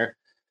and their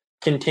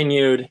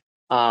continued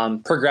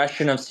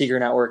progression of Secret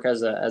Network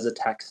as a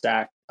tech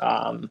stack.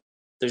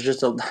 There's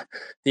just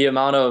the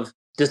amount of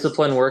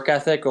disciplined work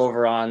ethic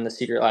over on the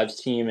Secret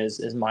Labs team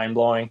is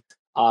mind-blowing.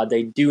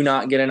 They do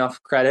not get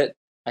enough credit.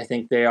 I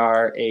think they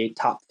are a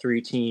top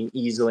 3 team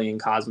easily in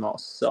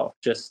Cosmos. So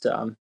just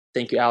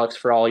thank you, Alex,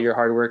 for all your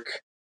hard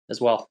work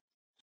as well.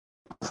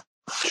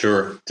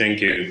 Sure. Thank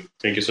you.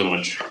 Thank you so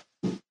much.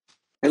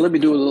 Hey, let me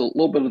do a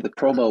little bit of the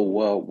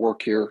promo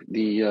work here.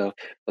 The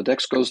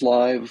DEX goes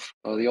live.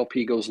 The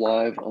LP goes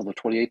live on the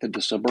 28th of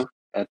December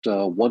at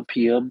 1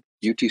 p.m.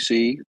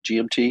 UTC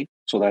GMT.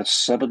 So that's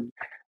 7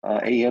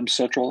 a.m.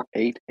 Central,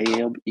 8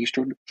 a.m.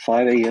 Eastern,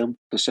 5 a.m.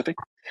 Pacific.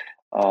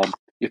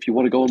 If you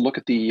want to go and look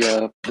at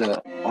the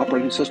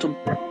operating system,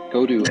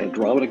 go to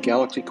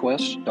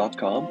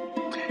AndromedaGalaxyQuest.com.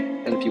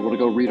 And if you want to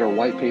go read our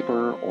white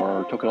paper or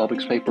our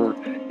tokenomics paper,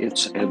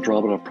 it's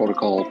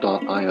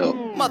AndromedaProtocol.io.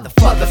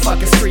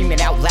 Motherfuckers screaming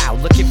out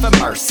loud, looking for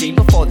mercy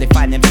before they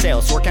find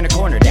themselves working a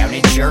corner down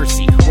in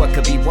Jersey. What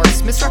could be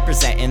worse?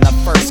 Misrepresenting the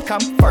first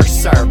come,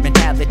 first serve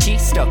mentality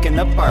stuck in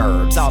the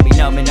burbs. I'll be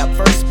numbing up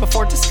first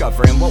before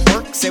discovering what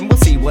works, and we'll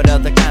see what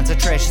other kinds of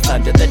treasures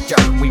under the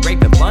dirt. We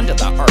rape and plunder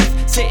the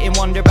earth, sit and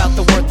wonder about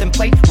the worth and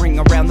play, ring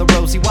around the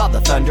rosy while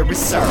the thunder is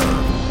served.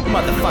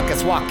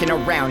 Motherfuckers walking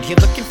around here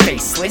looking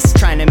faceless,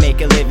 trying to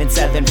make a living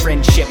selling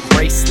friendship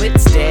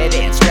bracelets. Dead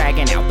ends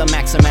dragging out the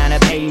max amount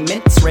of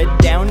payments. Red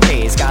down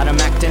days got them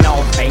acting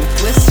all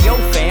bankless. Yo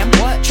fam,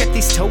 what? Check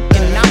these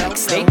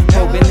tokenomics. They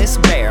probing this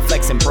bear,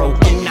 flexing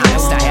broken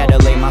honest. I had to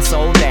lay my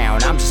soul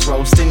down, I'm just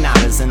roasting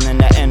otters. And then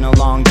to end a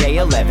long day,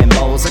 11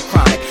 bowls of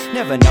chronic.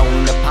 Never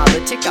known to pop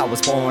politic. I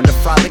was born to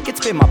frolic. It's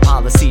been my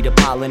policy to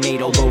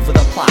pollinate all over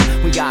the plot.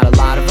 We got a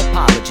lot of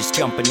apologists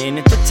jumping in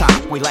at the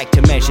top. We like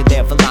to measure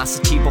their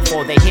velocity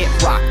before they hit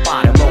rock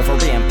bottom. Over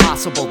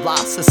impossible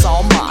loss, it's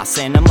all moss,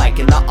 and I'm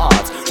liking the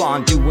odds.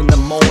 Fondue in the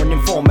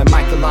morning, forming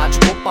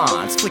mycological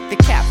bonds. Flick the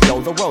cap,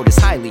 yo, the road is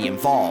highly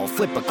involved.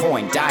 Flip a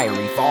coin,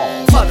 diary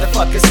evolve.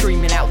 Motherfuckers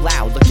screaming out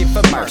loud, looking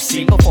for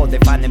mercy before they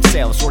find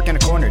themselves working a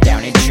corner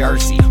down in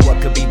Jersey.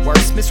 What could be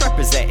worse?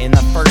 Misrepresenting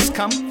the first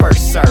come,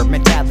 first serve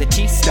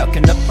mentality stuck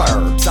in the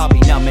burbs. I'll be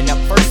numbing up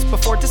first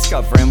before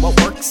discovering what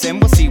works, and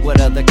we'll see what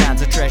other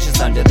kinds of treasures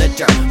under the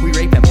dirt. We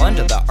rape and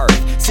plunder the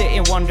earth, sit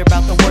and wonder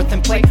about the worth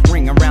and play.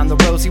 Ring around the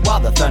rosy while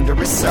the thunder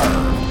is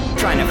served.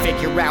 Trying to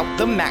figure out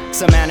the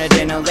max amount of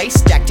dinner lace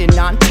stacked in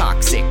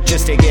non-toxic,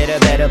 just to get a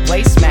better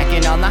place.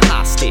 Smacking on the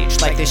hostage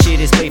like the shit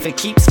is played for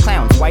keeps.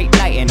 Clowns, white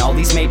knight, and all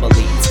these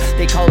Maybellines.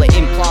 They call it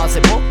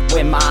implausible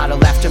when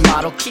model after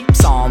model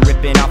keeps on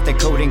ripping off the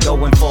coat and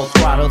going full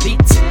throttle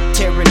beats,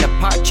 tearing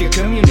apart your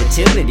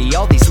community.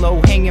 All these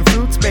low-hanging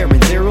fruits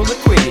bearing zero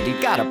liquidity.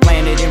 Got a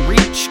planet in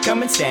reach,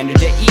 coming standard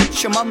to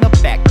each. I'm on the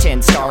back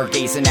 10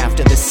 stargazing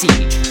after the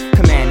siege,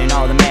 commanding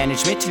all the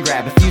management to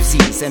grab a few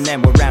Z's, and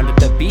then we'll round up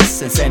the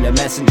beasts and send a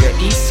messenger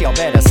east. Y'all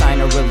better sign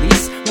a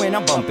release when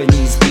I'm bumping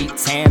these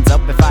beats. Hands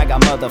up if I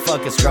got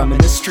motherfuckers drumming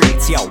the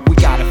streets. Yo, we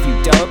got a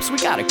few dubs, we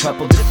got a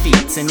couple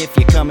defeats, and if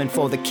you're coming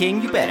for the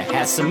king, you better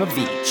have some of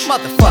each.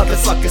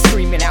 Motherfuckers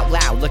screaming out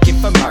loud, looking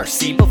for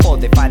mercy before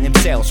they find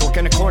themselves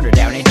working a corner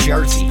down in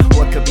Jersey.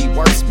 What could be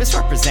worse?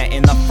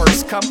 Misrepresenting the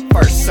first come,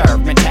 first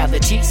serve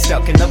mentality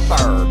stuck in the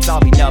burbs.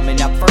 I'll be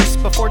numbing up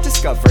first before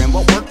discovering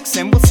what works,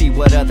 and we'll see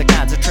what other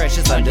kinds of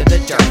treasures under the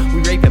dirt.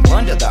 We rape and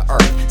plunder the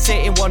earth,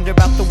 sit and wonder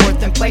about the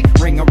worth and play.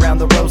 Ring around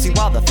the rosy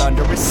while the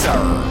thunder is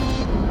served.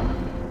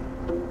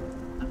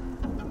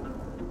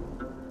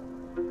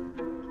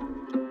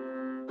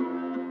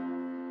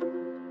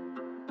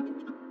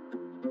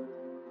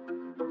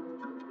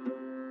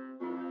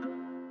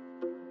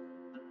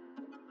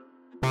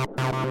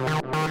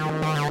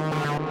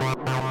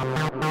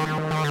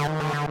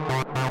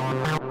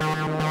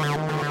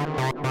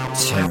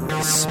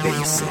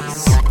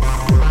 TerraSpaces.